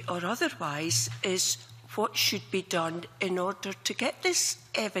 illegally or otherwise, is what should be done in order to get this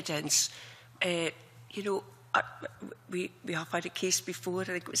evidence. We have had a case before, I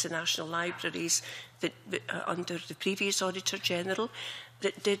think it was the National Libraries, that under the previous Auditor General,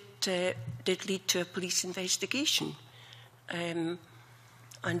 that did lead to a police investigation and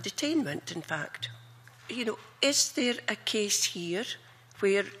detainment, in fact. Is there a case here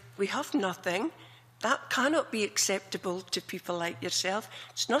where we have nothing? That cannot be acceptable to people like yourself.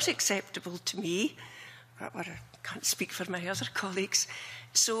 It's not acceptable to me. Or I can't speak for my other colleagues.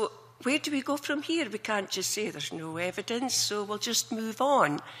 So where do we go from here? We can't just say there's no evidence, so we'll just move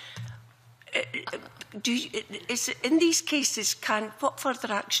on. In these cases, what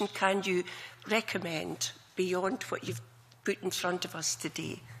further action can you recommend beyond what you've put in front of us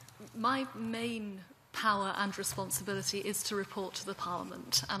today? My main power and responsibility is to report to the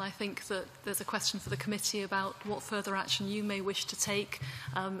Parliament, and I think that there's a question for the committee about what further action you may wish to take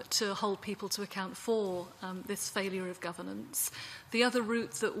to hold people to account for this failure of governance. The other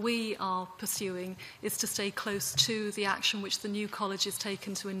route that we are pursuing is to stay close to the action which the new college has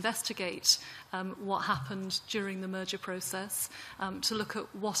taken to investigate what happened during the merger process, to look at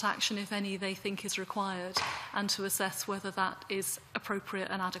what action, if any, they think is required, and to assess whether that is appropriate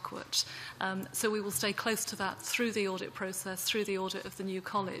and adequate. So we will stay close to that through the audit process, through the audit of the new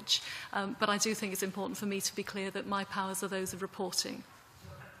college. But I do think it's important for me to be clear that my powers are those of reporting.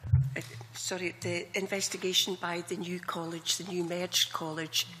 Sorry, the investigation by the new college, the new merged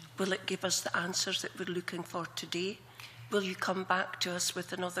college, will it give us the answers that we're looking for today? Will you come back to us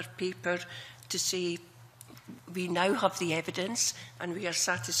with another paper to say we now have the evidence and we are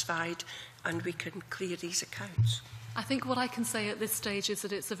satisfied and we can clear these accounts? I think what I can say at this stage is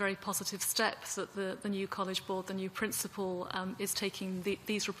that it's a very positive step that the new college board, the new principal, is taking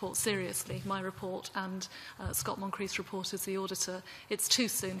these reports seriously, my report and Scott Moncrief's report as the auditor. It's too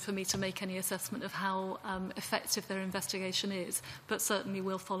soon for me to make any assessment of how effective their investigation is, but certainly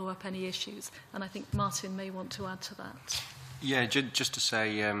we'll follow up any issues. And I think Martin may want to add to that. Yeah, just to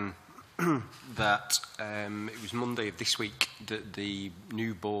say that it was Monday of this week that the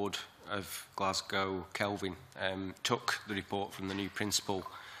new board of Glasgow Kelvin took the report from the new principal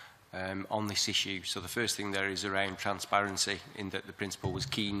on this issue. So the first thing there is around transparency, in that the principal was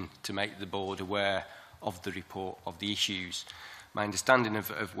keen to make the board aware of the report, of the issues. My understanding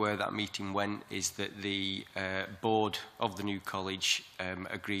of where that meeting went is that the board of the new college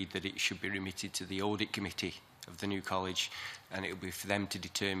agreed that it should be remitted to the audit committee of the new college, and it will be for them to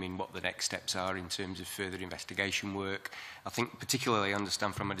determine what the next steps are in terms of further investigation work. I think particularly I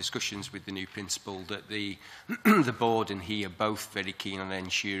understand from my discussions with the new principal that the board and he are both very keen on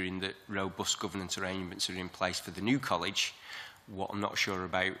ensuring that robust governance arrangements are in place for the new college What I'm not sure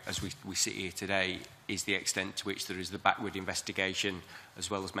about, as we sit here today, is the extent to which there is the backward investigation, as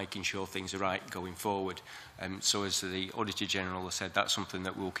well as making sure things are right going forward. So as the Auditor General has said, that's something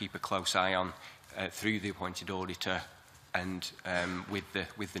that we'll keep a close eye on through the appointed auditor and with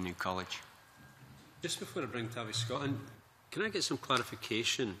the new college. Just before I bring Tavi Scott in, can I get some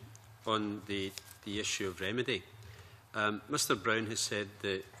clarification on the issue of remedy? Mr Brown has said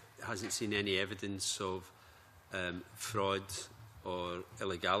that he hasn't seen any evidence of fraud or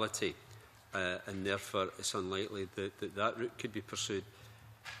illegality, and therefore it's unlikely that that route could be pursued.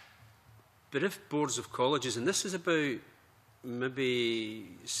 But if boards of colleges, and this is about maybe,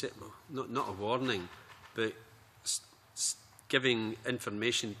 not a warning, but giving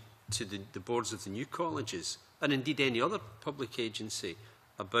information to the boards of the new colleges, and indeed any other public agency,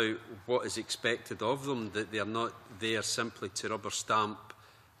 about what is expected of them, that they are not there simply to rubber stamp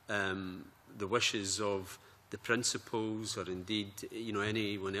the wishes of the principals or indeed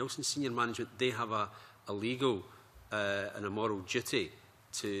anyone else in senior management. They have a legal and a moral duty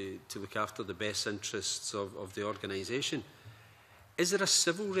to look after the best interests of the organisation. Is there a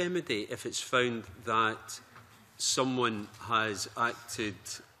civil remedy if it's found that someone has acted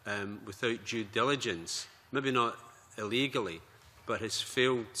without due diligence, maybe not illegally, but has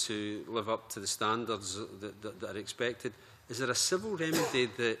failed to live up to the standards that are expected? Is there a civil remedy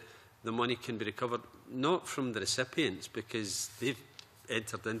that the money can be recovered, not from the recipients because they've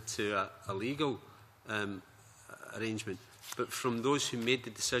entered into a legal arrangement, but from those who made the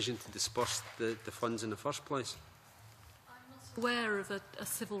decision to disburse the funds in the first place? Aware of a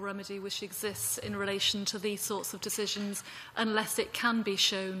civil remedy which exists in relation to these sorts of decisions, unless it can be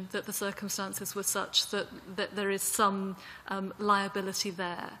shown that the circumstances were such that there is some liability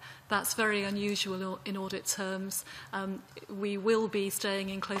there. That's very unusual in audit terms. We will be staying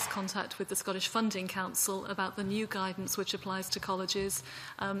in close contact with the Scottish Funding Council about the new guidance which applies to colleges,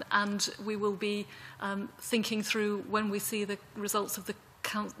 and we will be thinking through, when we see the results of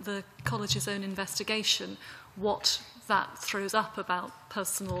the college's own investigation, what that throws up about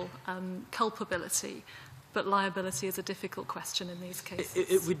personal culpability. But liability is a difficult question in these cases.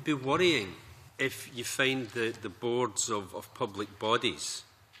 It would be worrying if you find the boards of public bodies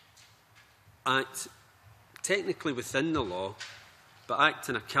act technically within the law, but act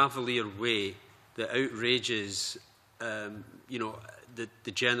in a cavalier way that outrages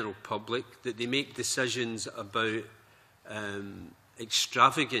the general public, that they make decisions about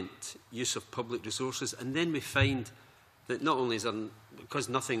extravagant use of public resources, and then we find that not only is there, because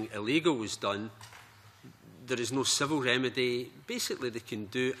nothing illegal was done, there is no civil remedy. Basically, they can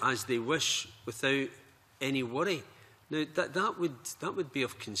do as they wish without any worry. Now, that would be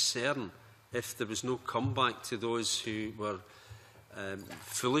of concern if there was no comeback to those who were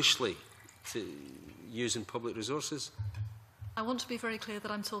foolishly using public resources. I want to be very clear that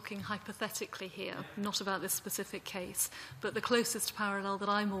I'm talking hypothetically here, not about this specific case, but the closest parallel that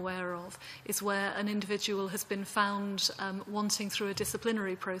I'm aware of is where an individual has been found wanting through a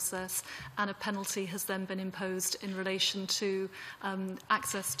disciplinary process, and a penalty has then been imposed in relation to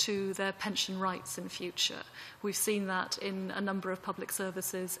access to their pension rights in future. We've seen that in a number of public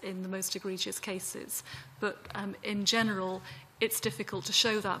services in the most egregious cases, but in general, it's difficult to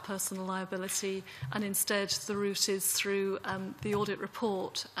show that personal liability, and instead the route is through the audit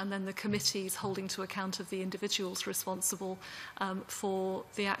report and then the committees holding to account of the individuals responsible for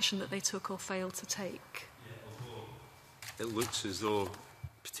the action that they took or failed to take. Yeah, it looks as though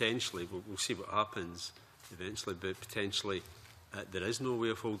potentially, we'll see what happens eventually, but potentially there is no way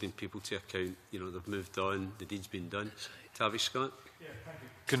of holding people to account. They've moved on, the deed's been done. Tavi Scott? Yeah, thank you.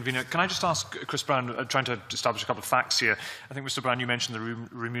 Convener, can I just ask Chris Brown, trying to establish a couple of facts here. I think, Mr Brown, you mentioned the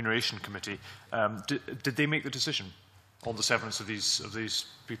Remuneration Committee. Did they make the decision on the severance of these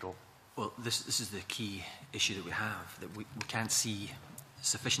people? Well, this is the key issue that we have, that we can't see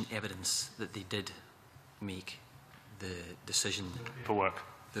sufficient evidence that they did make the decision. Paperwork.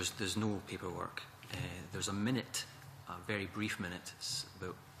 There's no paperwork. There's a minute, a very brief minute, it's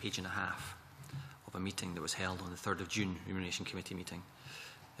about a page and a half, of a meeting that was held on the 3rd of June, Remuneration Committee meeting.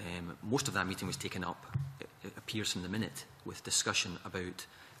 Most of that meeting was taken up, it appears from the minute, with discussion about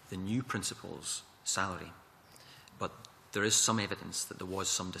the new principal's salary. But there is some evidence that there was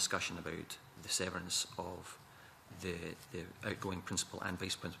some discussion about the severance of the outgoing principal and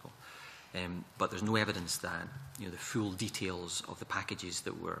vice principal. But there's no evidence that the full details of the packages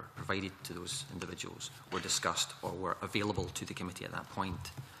that were provided to those individuals were discussed or were available to the committee at that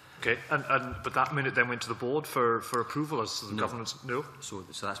point. Okay, but that minute then went to the board for approval as the government's... No? So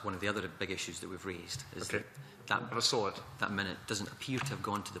that's one of the other big issues that we've raised. Is okay. That I saw it. That minute doesn't appear to have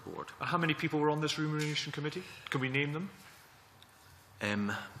gone to the board. How many people were on this Remuneration Committee? Can we name them?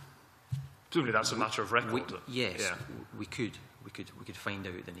 Presumably that's a matter of record. Yes, yeah. we could find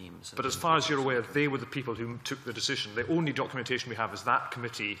out the names. But as far as you're aware, they were the people who took the decision. The only documentation we have is that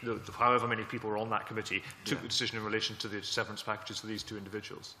committee, however many people were on that committee, took the decision in relation to the severance packages for these two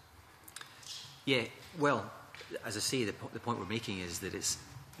individuals. Yeah, well, as I say, the point we're making is that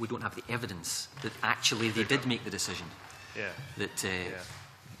we don't have the evidence that actually they did make the decision. Yeah.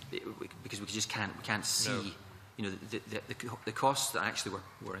 Because we can't see, you know, the costs that actually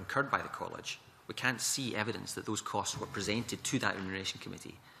were incurred by the college. We can't see evidence that those costs were presented to that remuneration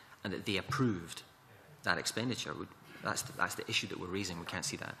committee and that they approved that expenditure. That's the issue that we're raising. We can't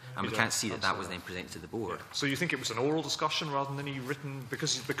see that, and we can't see that was then presented to the board. Yeah. So you think it was an oral discussion rather than any written,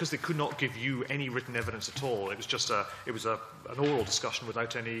 because they could not give you any written evidence at all. It was just an oral discussion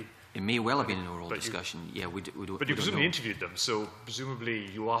without any. It may well have been an oral discussion. Yeah, we don't. But you presumably interviewed them, so presumably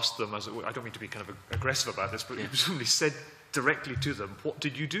you asked them. I don't mean to be kind of aggressive about this, but you presumably said directly to them, "What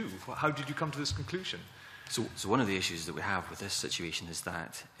did you do? How did you come to this conclusion?" So one of the issues that we have with this situation is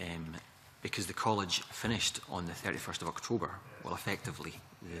that. Because the college finished on the 31st of October, well, effectively,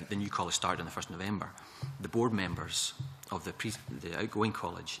 the new college started on the 1st of November. The board members of the outgoing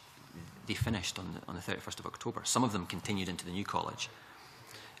college, they finished on the 31st of October. Some of them continued into the new college.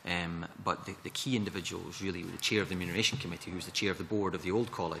 But the key individuals, really, the chair of the remuneration committee, who was the chair of the board of the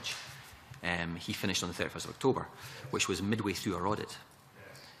old college, he finished on the 31st of October, which was midway through our audit.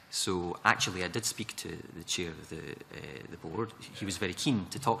 So actually I did speak to the chair of the board. He was very keen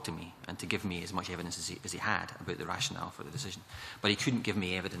to talk to me and to give me as much evidence as he had about the rationale for the decision. But he couldn't give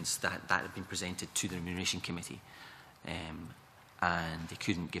me evidence that had been presented to the remuneration committee. And they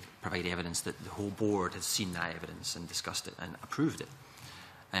couldn't provide evidence that the whole board had seen that evidence and discussed it and approved it.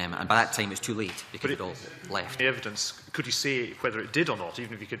 And by that time it was too late because it all left. The evidence, could he say whether it did or not,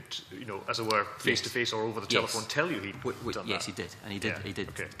 even if he could, as it were, face-to-face or over the telephone tell you he'd done that? Yes, he did. And he did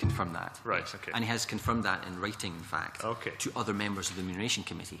confirm that. Right, okay. And he has confirmed that in writing, in fact, to other members of the remuneration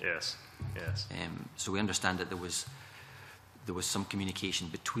committee. Yes, yes. So we understand that there was some communication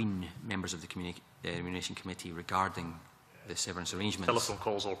between members of the remuneration committee regarding the severance arrangements. Telephone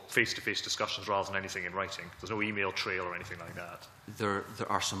calls or face-to-face discussions rather than anything in writing. There's no email trail or anything like that.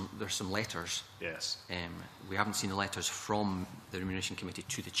 There's some letters. Yes. We haven't seen the letters from the remuneration committee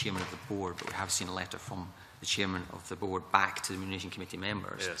to the chairman of the board, but we have seen a letter from the chairman of the board back to the remuneration committee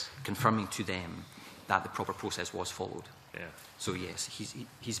members, confirming to them that the proper process was followed. Yeah. So yes,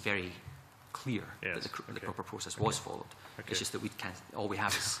 he's very clear that the proper process was followed. It's just that all we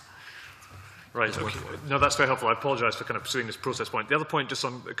have is. Right, okay. No, that's very helpful. I apologise for kind of pursuing this process point. The other point, just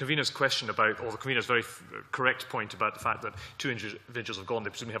on the convener's question about, or the convener's very correct point about the fact that two individuals have gone, they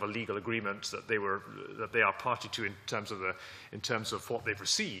presumably have a legal agreement that they are party to in terms of what they've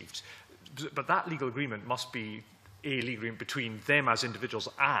received. But that legal agreement must be a legal agreement between them as individuals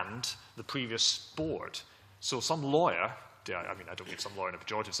and the previous board. So some lawyer, I mean, I don't mean some lawyer in a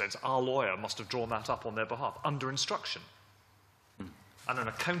pejorative sense, our lawyer must have drawn that up on their behalf under instruction. And an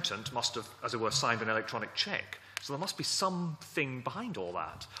accountant must have, as it were, signed an electronic cheque. So there must be something behind all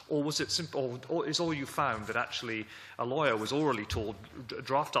that. Or was it simple? Or is all you found that actually a lawyer was orally told,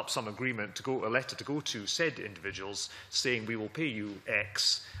 draft up some agreement a letter to go to said individuals saying we will pay you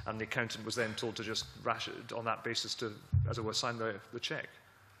X, and the accountant was then told to just rash it on that basis to, as it were, sign the cheque?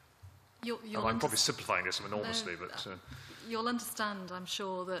 I'm probably simplifying this enormously, but. You'll understand, I'm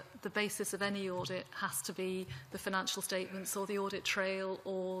sure, that the basis of any audit has to be the financial statements or the audit trail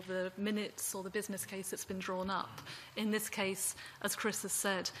or the minutes or the business case that's been drawn up. In this case, as Chris has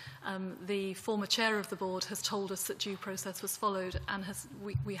said, the former chair of the board has told us that due process was followed, and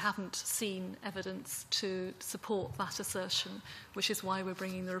we haven't seen evidence to support that assertion, which is why we're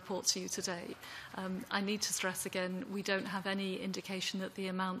bringing the report to you today. I need to stress again, we don't have any indication that the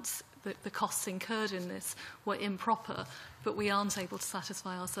amounts the costs incurred in this were improper, but we aren't able to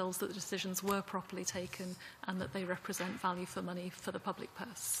satisfy ourselves that the decisions were properly taken and that they represent value for money for the public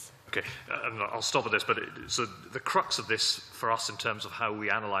purse. Okay, I'll stop at this, but so the crux of this for us in terms of how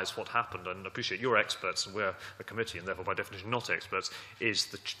we analyse what happened, and I appreciate you're experts and we're a committee and therefore by definition not experts, is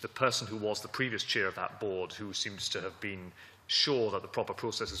the person who was the previous chair of that board who seems to have been sure that the proper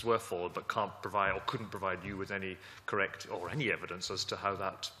processes were followed but can't provide or couldn't provide you with any correct or any evidence as to how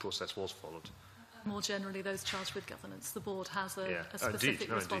that process was followed. More generally, those charged with governance, the board has a specific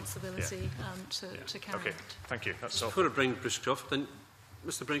responsibility to carry out. Okay, thank you. That's all. Before I bring Bruce Crawford in,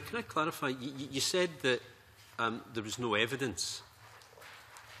 Mr. Brown, can I clarify? You said that there was no evidence.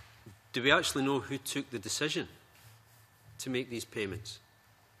 Do we actually know who took the decision to make these payments?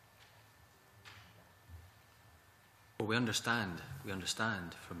 Well, we understand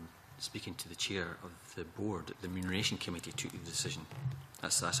from speaking to the chair of the board, the remuneration committee took the decision.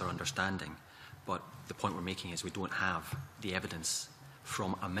 That's our understanding. But the point we're making is we don't have the evidence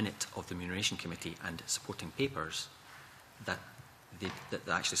from a minute of the remuneration committee and supporting papers that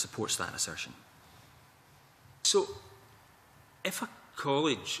actually supports that assertion. So, if a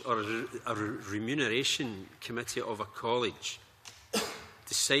college or a remuneration committee of a college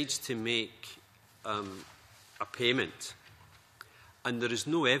decides to make a payment and there is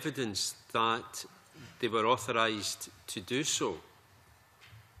no evidence that they were authorised to do so,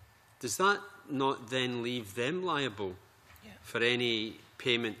 does that not then leave them liable for any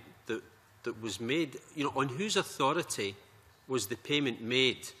payment that was made? You know, on whose authority was the payment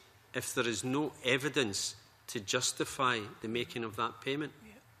made if there is no evidence to justify the making of that payment?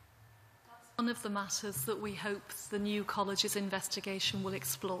 That's one of the matters that we hope the new college's investigation will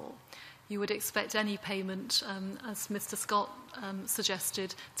explore. You would expect any payment, as Mr Scott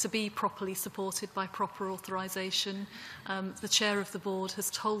suggested, to be properly supported by proper authorisation. The chair of the board has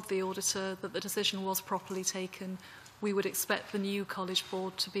told the auditor that the decision was properly taken. We would expect the new college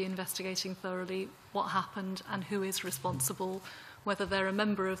board to be investigating thoroughly what happened and who is responsible, whether they're a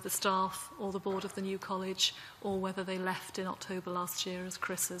member of the staff or the board of the new college, or whether they left in October last year, as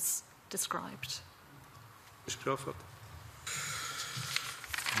Chris has described. Mr Crawford.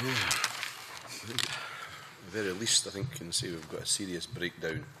 At the very least, I think you can say we've got a serious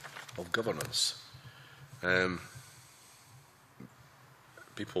breakdown of governance.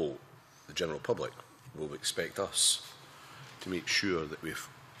 People, the general public, will expect us to make sure that we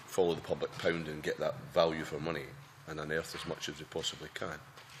follow the public pound and get that value for money and unearth as much as we possibly can.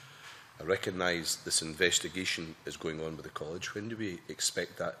 I recognise this investigation is going on with the college. When do we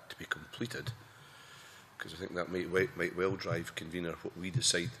expect that to be completed? Because I think that might well drive, convener, what we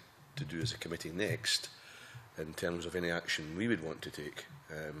decide to do as a committee next in terms of any action we would want to take,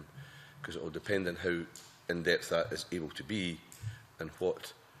 because it will depend on how in-depth that is able to be and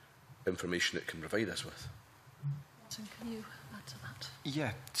what information it can provide us with. Martin, can you add to that?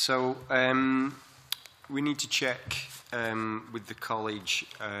 Yeah, so we need to check with the college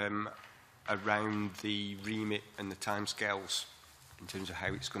around the remit and the timescales in terms of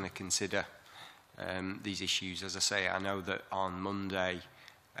how it's going to consider these issues. As I say, I know that on Monday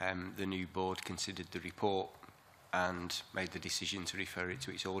the new board considered the report and made the decision to refer it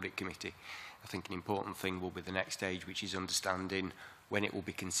to its audit committee. I think an important thing will be the next stage, which is understanding when it will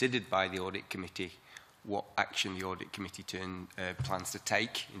be considered by the audit committee, what action the audit committee plans to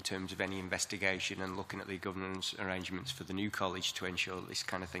take in terms of any investigation and looking at the governance arrangements for the new college to ensure that this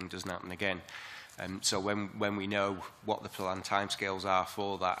kind of thing doesn't happen again. So when we know what the planned timescales are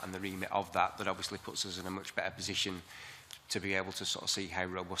for that and the remit of that, that obviously puts us in a much better position to be able to sort of see how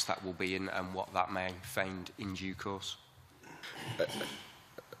robust that will be and what that may find in due course.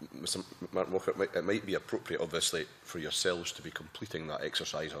 Mr Martin Walker, it might be appropriate, obviously, for yourselves to be completing that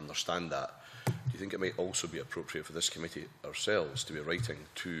exercise, understand that. Do you think it might also be appropriate for this committee ourselves to be writing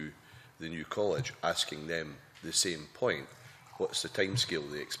to the new college, asking them the same point? What's the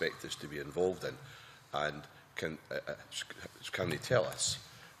timescale they expect us to be involved in? And can they tell us?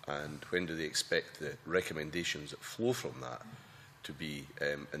 And when do they expect the recommendations that flow from that to be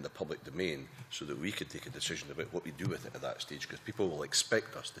in the public domain, so that we could take a decision about what we do with it at that stage? Because people will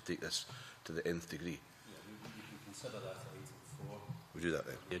expect us to take this to the nth degree. Yeah, we can consider that item 4. We do that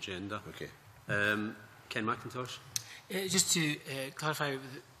then. The agenda. Okay. Ken McIntosh. Just to clarify, with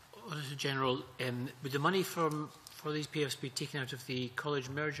the Auditor General, would the money for these PFs be taken out of the college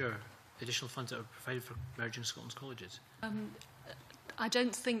merger, additional funds that are provided for merging Scotland's colleges? I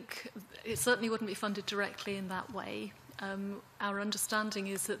don't think, it certainly wouldn't be funded directly in that way. Our understanding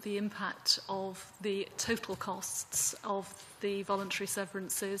is that the impact of the total costs of the voluntary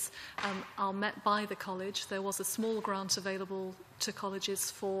severances are met by the college. There was a small grant available to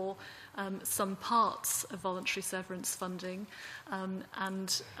colleges for some parts of voluntary severance funding,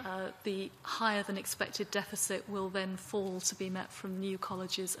 and the higher than expected deficit will then fall to be met from the new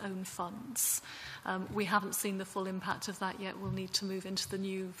college's own funds. We haven't seen the full impact of that yet. We'll need to move into the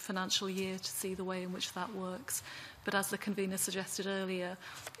new financial year to see the way in which that works. But as the convener suggested earlier,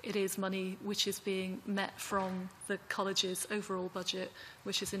 it is money which is being met from the college's overall budget,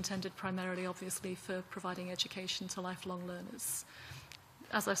 which is intended primarily, obviously, for providing education to lifelong learners.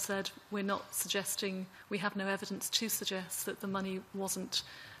 As I've said, we're not suggesting, we have no evidence to suggest that the money wasn't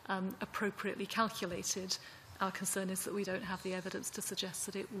appropriately calculated. Our concern is that we don't have the evidence to suggest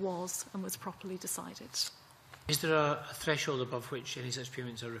that it was and was properly decided. Is there a threshold above which any such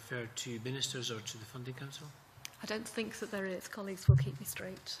payments are referred to ministers or to the Funding Council? I don't think that there is. Colleagues will keep me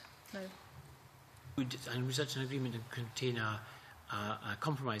straight. No. And would such an agreement contain a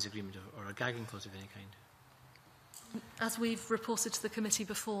compromise agreement or a gagging clause of any kind? As we've reported to the committee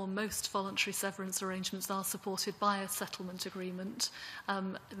before, most voluntary severance arrangements are supported by a settlement agreement.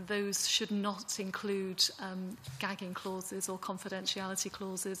 Those should not include gagging clauses or confidentiality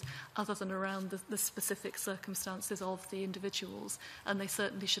clauses other than around the specific circumstances of the individuals, and they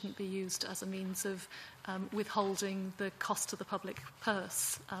certainly shouldn't be used as a means of withholding the cost to the public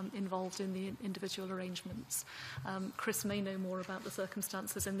purse involved in the individual arrangements. Chris may know more about the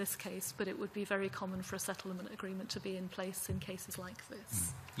circumstances in this case, but it would be very common for a settlement agreement to be in place in cases like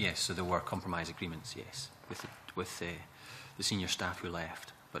this. Yes, so there were compromise agreements, yes, with the senior staff who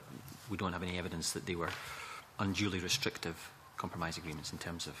left, but we don't have any evidence that they were unduly restrictive compromise agreements in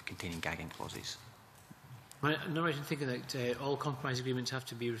terms of containing gagging clauses. I'm not right in thinking that all compromise agreements have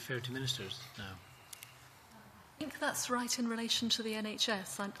to be referred to ministers now. I think that's right in relation to the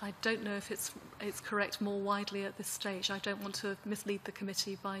NHS. I don't know if it's correct more widely at this stage. I don't want to mislead the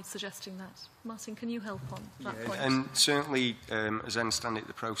committee by suggesting that. Martin, can you help on that point? And certainly, as I understand it,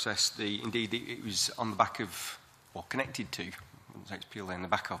 the process, indeed, it was on the back of, or connected to, I wouldn't say it's purely on the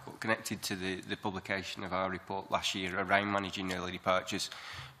back of, but connected to the publication of our report last year around managing early departures,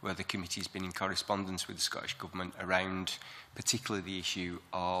 where the committee has been in correspondence with the Scottish Government around particularly the issue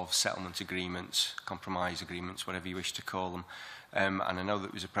of settlement agreements, compromise agreements, whatever you wish to call them. And I know that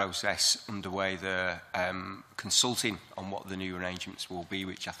there was a process underway there consulting on what the new arrangements will be,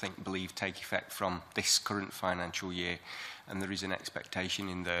 which I believe take effect from this current financial year. And there is an expectation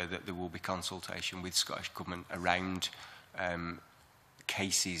in there that there will be consultation with Scottish Government around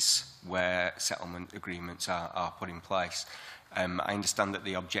cases where settlement agreements are put in place. I understand that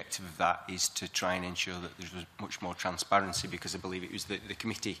the objective of that is to try and ensure that there's much more transparency, because I believe it was the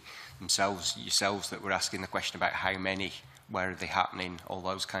committee themselves, yourselves, that were asking the question about how many, where are they happening, all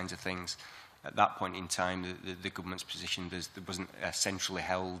those kinds of things. At that point in time, the government's position, there wasn't a centrally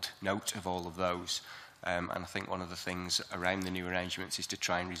held note of all of those. And I think one of the things around the new arrangements is to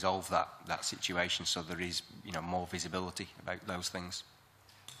try and resolve that situation, so there is more visibility about those things.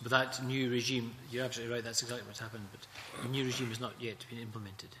 But that new regime, you're absolutely right, that's exactly what's happened, but the new regime has not yet been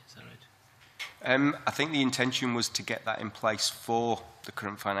implemented, is that right? I think the intention was to get that in place for the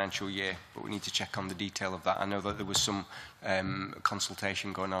current financial year, but we need to check on the detail of that. I know that there was some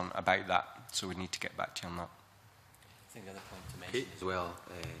consultation going on about that, so we need to get back to you on that. I think the other point to mention as well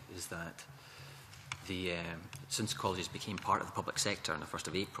is that since colleges became part of the public sector on the 1st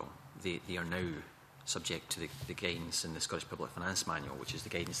of April, they are now subject to the guidance in the Scottish Public Finance Manual, which is the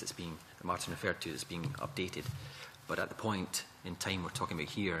guidance that Martin referred to, that's being updated. But at the point in time we're talking about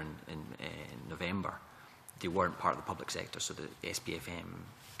here in November, they weren't part of the public sector, so the SPFM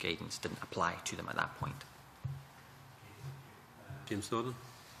guidance didn't apply to them at that point. James Norton.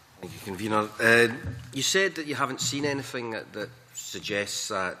 Thank you, Convener. You said that you haven't seen anything that suggests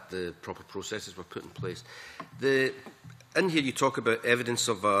that the proper processes were put in place. In here you talk about evidence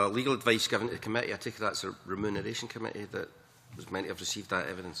of legal advice given to the committee. I take it that's a remuneration committee that was meant to have received that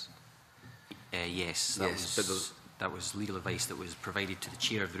evidence? Yes, that was legal advice that was provided to the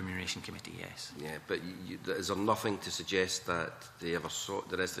chair of the remuneration committee, yes. Yeah, but is there nothing to suggest that the rest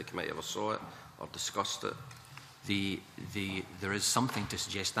of the committee ever saw it or discussed it? There is something to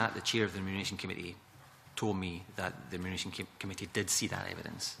suggest that. The chair of the remuneration committee told me that the remuneration committee did see that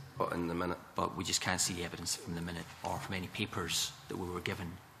evidence. But in the minute? But we just can't see evidence from the minute or from any papers that we were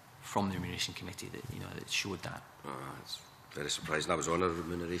given from the remuneration committee that that showed that. It's very surprising. I was on a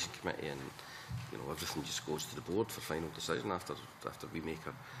remuneration committee, and everything just goes to the board for final decision after we make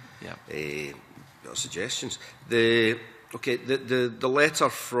our suggestions. The letter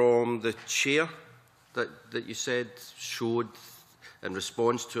from the chair that you said showed in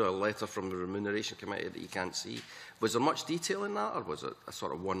response to a letter from the remuneration committee that you can't see. Was there much detail in that, or was it a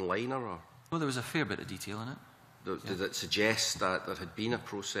sort of one-liner? Well, there was a fair bit of detail in it. Did it suggest that there had been a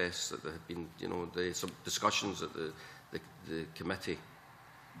process, that there had been, some discussions at the committee?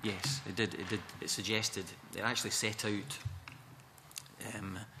 Yes, it did. It suggested, it actually set out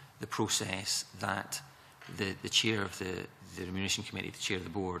the process that the chair of the remuneration committee, the chair of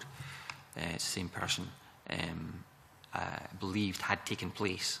the board, it's the same person, believed had taken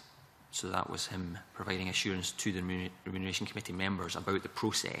place. So that was him providing assurance to the remuneration committee members about the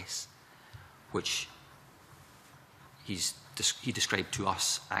process, which he described to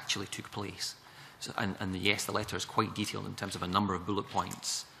us actually took place. So, and yes, the letter is quite detailed in terms of a number of bullet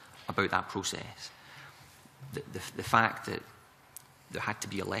points about that process. The fact that there had to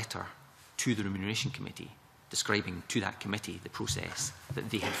be a letter to the remuneration committee describing to that committee the process that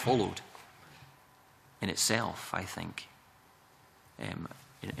they had followed in itself, I think,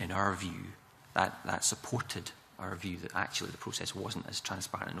 in our view, that supported our view that actually the process wasn't as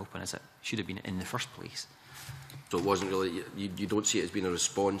transparent and open as it should have been in the first place. So it wasn't really, you don't see it as being a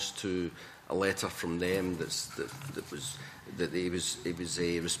response to a letter from them that he was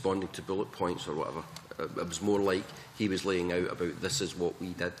responding to bullet points or whatever. It was more like he was laying out about this is what we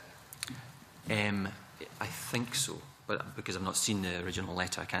did. I think so, but because I've not seen the original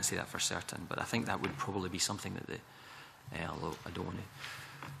letter, I can't say that for certain. But I think that would probably be something that although I don't want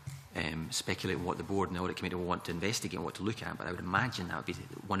to speculate on what the board and the audit committee will want to investigate and what to look at, but I would imagine that would be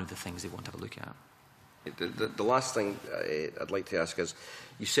one of the things they want to have a look at. The last thing I'd like to ask is,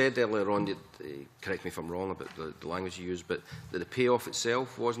 you said earlier on, correct me if I'm wrong about the language you used, but that the payoff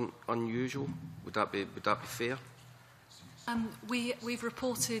itself wasn't unusual. Would that be fair? We've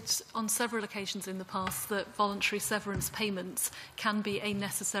reported on several occasions in the past that voluntary severance payments can be a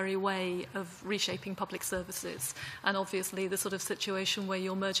necessary way of reshaping public services. And obviously the sort of situation where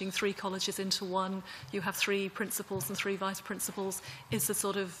you're merging 3 colleges into one, you have 3 principals and 3 vice principals, is the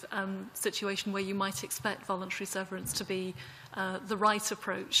sort of situation where you might expect voluntary severance to be the right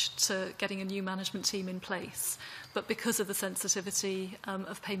approach to getting a new management team in place. But because of the sensitivity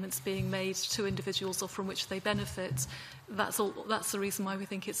of payments being made to individuals or from which they benefit, that's the reason why we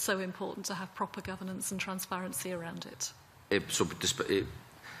think it's so important to have proper governance and transparency around it.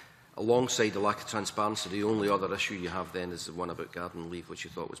 Alongside the lack of transparency, the only other issue you have then is the one about garden leave, which you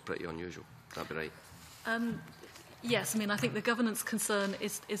thought was pretty unusual. Would that be right? Yes, I mean, I think the governance concern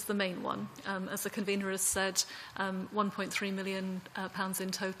is the main one. As the convener has said, £1.3 million in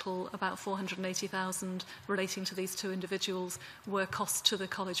total, about 480,000 relating to these 2 individuals were costs to the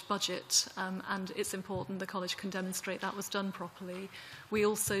college budget, and it's important the college can demonstrate that was done properly. We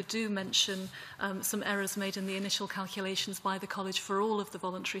also do mention some errors made in the initial calculations by the college for all of the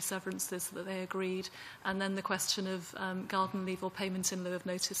voluntary severances that they agreed, and then the question of garden leave or payment in lieu of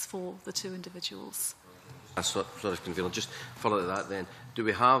notice for the 2 individuals. Sorry, convener. Just follow to that then. Do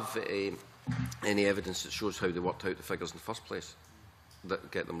we have any evidence that shows how they worked out the figures in the first place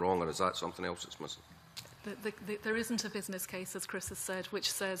that get them wrong, or is that something else that's missing? There isn't a business case, as Chris has said, which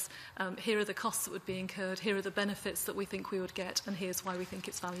says here are the costs that would be incurred, here are the benefits that we think we would get, and here's why we think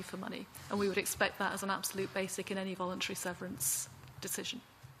it's value for money. And we would expect that as an absolute basic in any voluntary severance decision.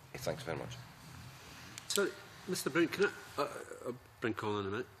 Thanks very much. Sorry, Mr. Brown, can I'll bring Colin in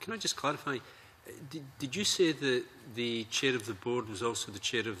a minute. Can I just clarify? Did you say that the chair of the board was also the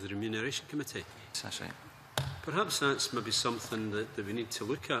chair of the remuneration committee? That's right. Perhaps that's maybe something that we need to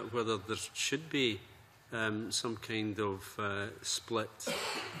look at, whether there should be some kind of split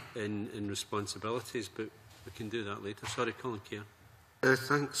in responsibilities, but we can do that later. Sorry, Colin Keir.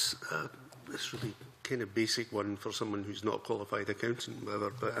 Thanks. It's really kind of basic one for someone who's not a qualified accountant,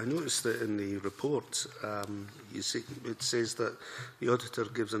 whatever, but I noticed that in the report it says that the auditor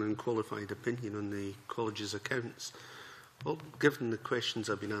gives an unqualified opinion on the college's accounts. Well, given the questions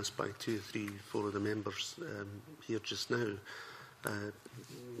I've been asked by 2, 3, 4 of the members here just now,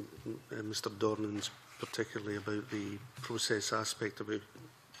 Mr Dornan's particularly about the process aspect about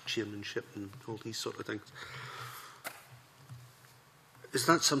chairmanship and all these sort of things. Is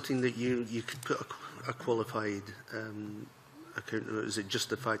that something that you could put a qualified accountant, or is it just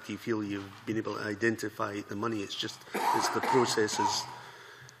the fact you feel you've been able to identify the money? It's the process is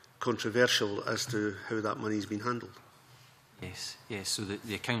controversial as to how that money's been handled? Yes. So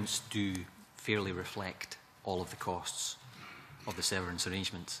the accounts do fairly reflect all of the costs of the severance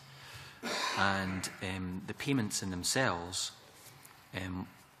arrangements. And the payments in themselves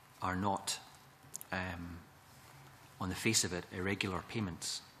are not... on the face of it, irregular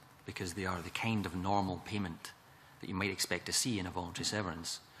payments, because they are the kind of normal payment that you might expect to see in a voluntary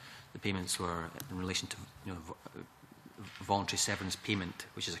severance. The payments were in relation to voluntary severance payment,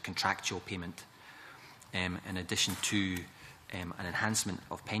 which is a contractual payment, in addition to an enhancement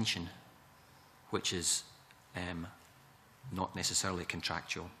of pension, which is not necessarily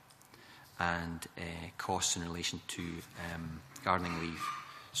contractual, and costs in relation to gardening leave.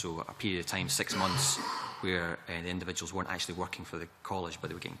 So a period of time, 6 months, where the individuals weren't actually working for the college, but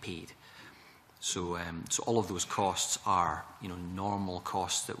they were getting paid. So all of those costs are, normal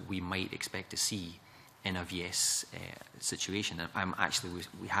costs that we might expect to see in a VS situation. And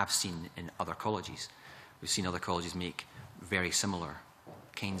we have seen in other colleges. We've seen other colleges make very similar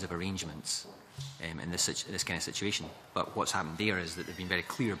kinds of arrangements in this kind of situation. But what's happened there is that they've been very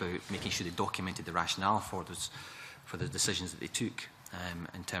clear about making sure they documented the rationale for the decisions that they took.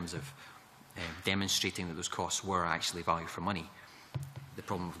 In terms of demonstrating that those costs were actually value for money. The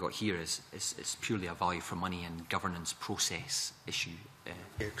problem we've got here is it's purely a value for money and governance process issue.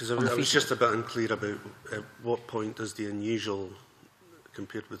 Because I was just a bit unclear about at what point does the unusual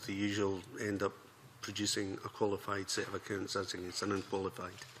compared with the usual end up producing a qualified set of accounts as against an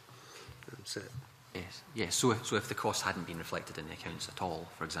unqualified set. Yes, yes. So if the costs hadn't been reflected in the accounts at all,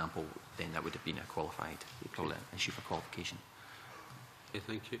 for example, then that would have been a qualified, probably an issue for qualification. Okay,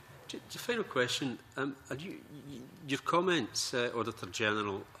 thank you. The final question, your comments, Auditor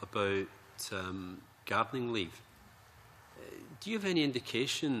General, about gardening leave, do you have any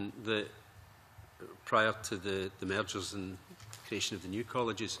indication that prior to the mergers and creation of the new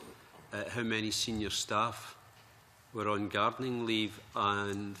colleges, how many senior staff were on gardening leave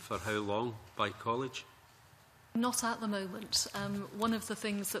and for how long by college? Not at the moment. One of the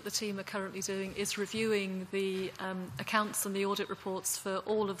things that the team are currently doing is reviewing the accounts and the audit reports for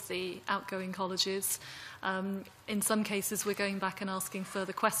all of the outgoing colleges. In some cases, we're going back and asking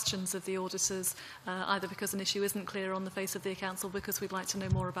further questions of the auditors, either because an issue isn't clear on the face of the accounts or because we'd like to know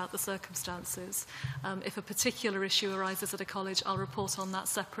more about the circumstances. If a particular issue arises at a college, I'll report on that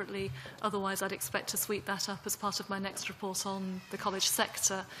separately. Otherwise, I'd expect to sweep that up as part of my next report on the college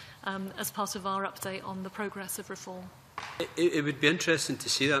sector, as part of our update on the progress of reform. It would be interesting to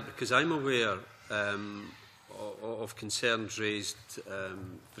see that, because I'm aware of concerns raised,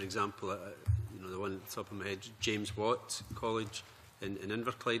 for example, the one at the top of my head, James Watt College in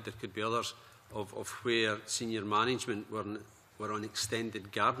Inverclyde. There could be others of where senior management were on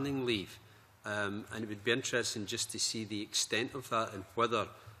extended gardening leave. And it would be interesting just to see the extent of that and whether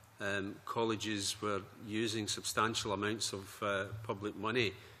colleges were using substantial amounts of public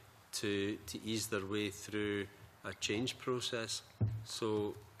money to ease their way through a change process.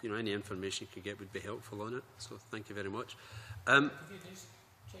 So, any information you could get would be helpful on it. So, thank you very much. I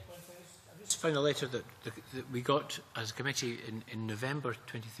just found a letter that we got as a committee in November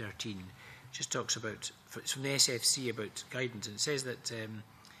 2013. Just talks about, it's from the SFC about guidance, and it says that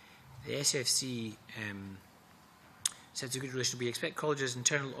the SFC said it's a good relation. We expect colleges'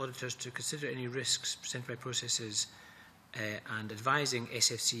 internal auditors to consider any risks presented by processes and advising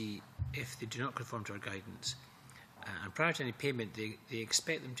SFC if they do not conform to our guidance. And prior to any payment, they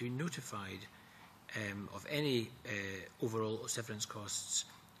expect them to be notified of any overall severance costs,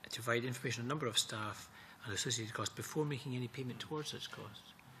 to provide information on number of staff and associated costs before making any payment towards such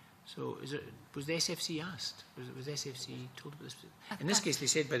costs. So was the SFC asked? Was the SFC told about this? In this case, they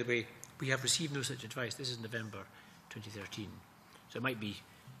said, by the way, we have received no such advice. This is November 2013. So it might be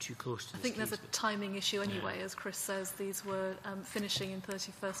too close to this. I think there's a timing issue anyway, as Chris says. These were finishing in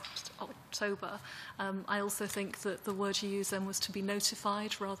 31st October. I also think that the word you used then was to be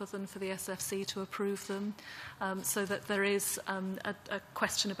notified rather than for the SFC to approve them, so that there is a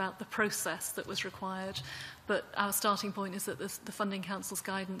question about the process that was required. But our starting point is that the Funding Council's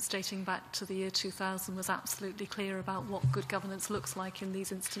guidance dating back to the year 2000 was absolutely clear about what good governance looks like in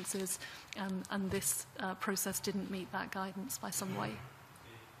these instances, and this process didn't meet that guidance by some way.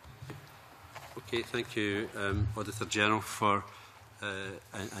 Okay, thank you, Auditor General, for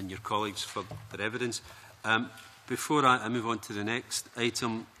and your colleagues for their evidence. Before I move on to the next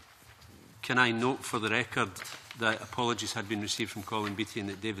item, can I note for the record that apologies had been received from Colin Beattie and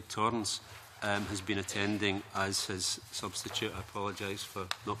that David Torrance has been attending as his substitute. I apologise for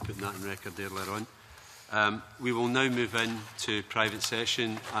not putting that in record earlier on. We will now move in to private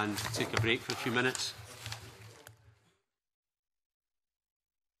session and take a break for a few minutes.